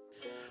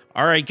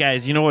 All right,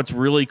 guys, you know what's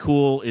really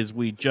cool is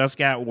we just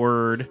got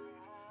word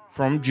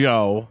from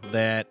Joe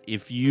that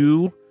if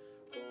you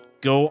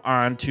go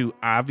on to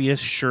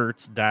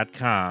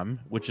obviousshirts.com,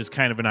 which is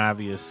kind of an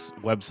obvious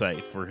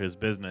website for his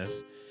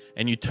business,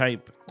 and you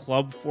type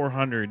Club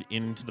 400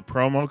 into the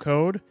promo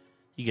code,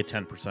 you get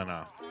 10%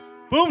 off.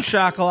 Boom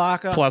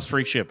shakalaka. Plus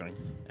free shipping.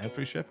 And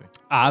free shipping.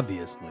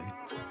 Obviously.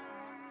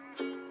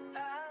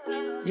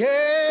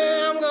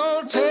 Yeah, I'm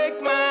gonna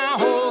take my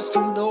horse to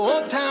the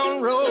old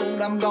town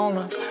road. I'm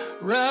gonna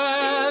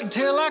ride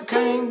till I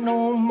can't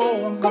no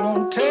more. I'm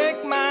gonna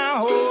take my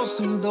horse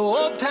to the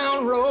old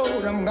town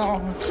road. I'm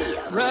gonna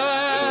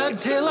ride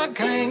till I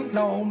can't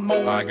no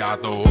more. I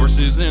got the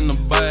horses in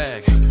the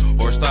bag,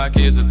 horse stock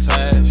is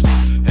attached.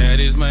 Head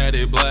is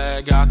matted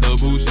black, got the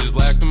bushes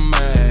black to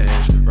match.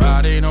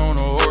 Riding on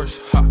a horse,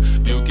 ha,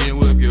 you can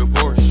whip your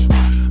Porsche.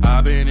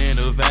 I've been in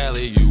the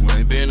valley, you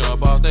ain't been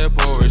up off that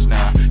porch.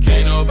 Now,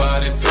 can't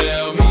nobody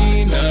tell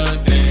me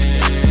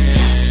nothing.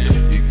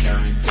 You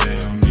can't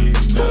tell me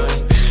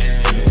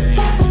nothing.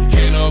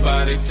 Can't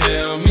nobody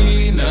tell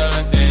me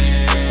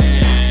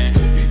nothing.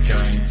 You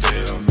can't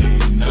tell me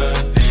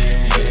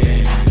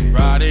nothing.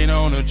 Riding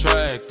on a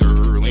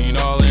tractor, lean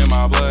all in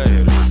my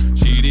bladder.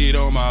 Cheated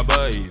on my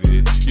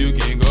baby, you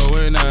can go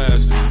and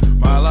ask her.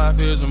 My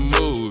life is a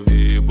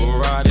movie, but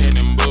riding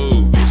in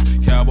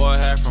boobies. Cowboy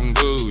hat from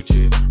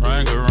Gucci,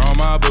 Wrangler on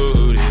my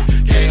booty.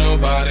 Can't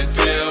nobody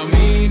tell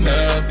me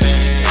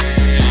nothing.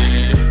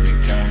 You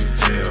can't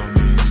tell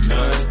me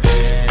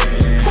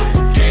nothing.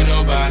 Can't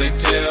nobody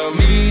tell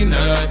me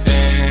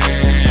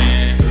nothing.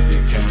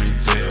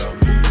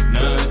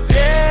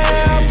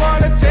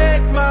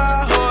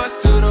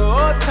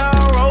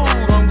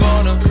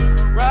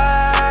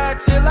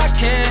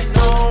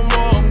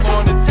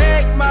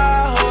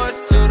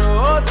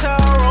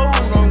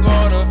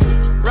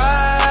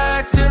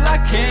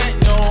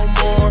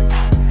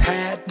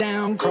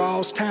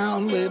 this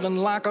town, living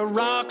like a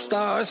rock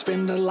star.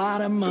 Spend a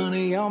lot of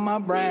money on my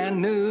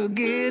brand new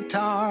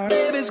guitar.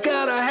 Baby's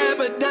got a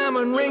habit,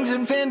 diamond rings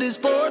and Fendi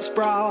sports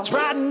bras.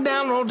 Riding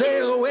down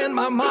Rodeo in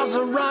my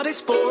Maserati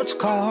sports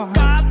car.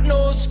 Got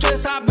no stress